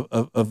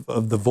of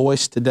the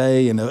voice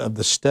today and of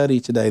the study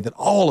today, that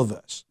all of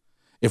us,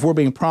 if we're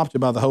being prompted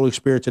by the Holy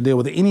Spirit to deal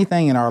with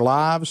anything in our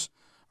lives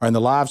or in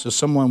the lives of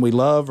someone we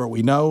love or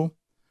we know,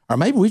 or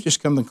maybe we've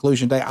just come to the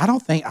conclusion today, I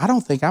don't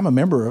think I'm a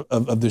member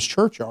of this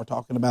church y'all are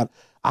talking about.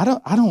 I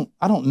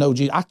don't know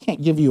Jesus. I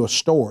can't give you a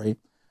story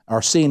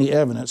or see any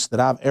evidence that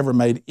I've ever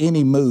made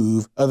any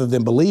move other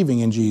than believing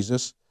in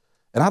Jesus,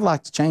 and I'd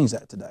like to change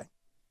that today.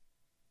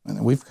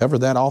 And we've covered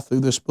that all through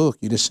this book.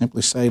 You just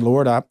simply say,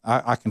 Lord,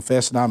 I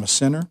confess that I'm a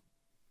sinner.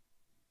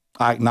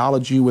 I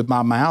acknowledge you with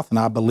my mouth, and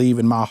I believe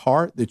in my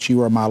heart that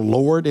you are my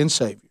Lord and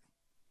Savior.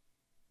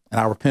 And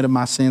I repent of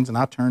my sins, and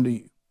I turn to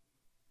you.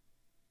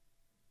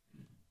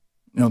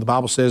 You know, the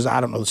Bible says, I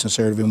don't know the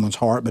sincerity of anyone's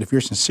heart, but if you're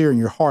sincere in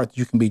your heart,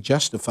 you can be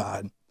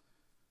justified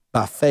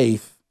by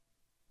faith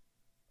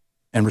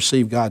and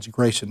receive God's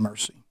grace and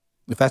mercy.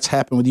 If that's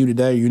happened with you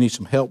today, or you need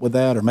some help with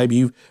that, or maybe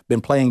you've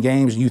been playing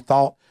games and you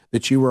thought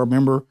that you were a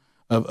member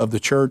of the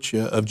church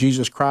of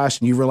Jesus Christ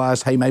and you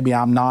realized, hey, maybe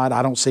I'm not.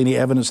 I don't see any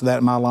evidence of that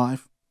in my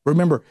life.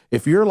 Remember,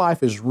 if your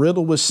life is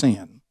riddled with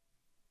sin,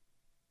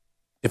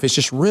 if it's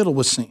just riddled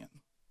with sin,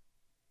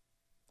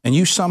 and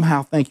you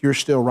somehow think you're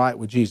still right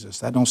with Jesus,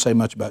 that don't say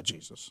much about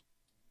Jesus.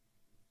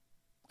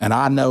 And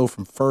I know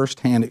from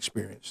firsthand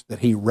experience that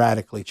he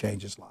radically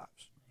changes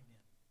lives.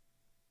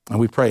 And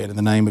we pray it in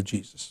the name of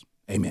Jesus.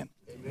 Amen.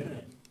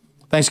 Amen.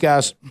 Thanks,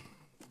 guys.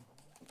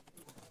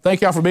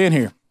 Thank y'all for being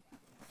here.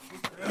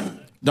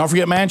 Don't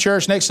forget Man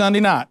Church next Sunday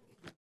night.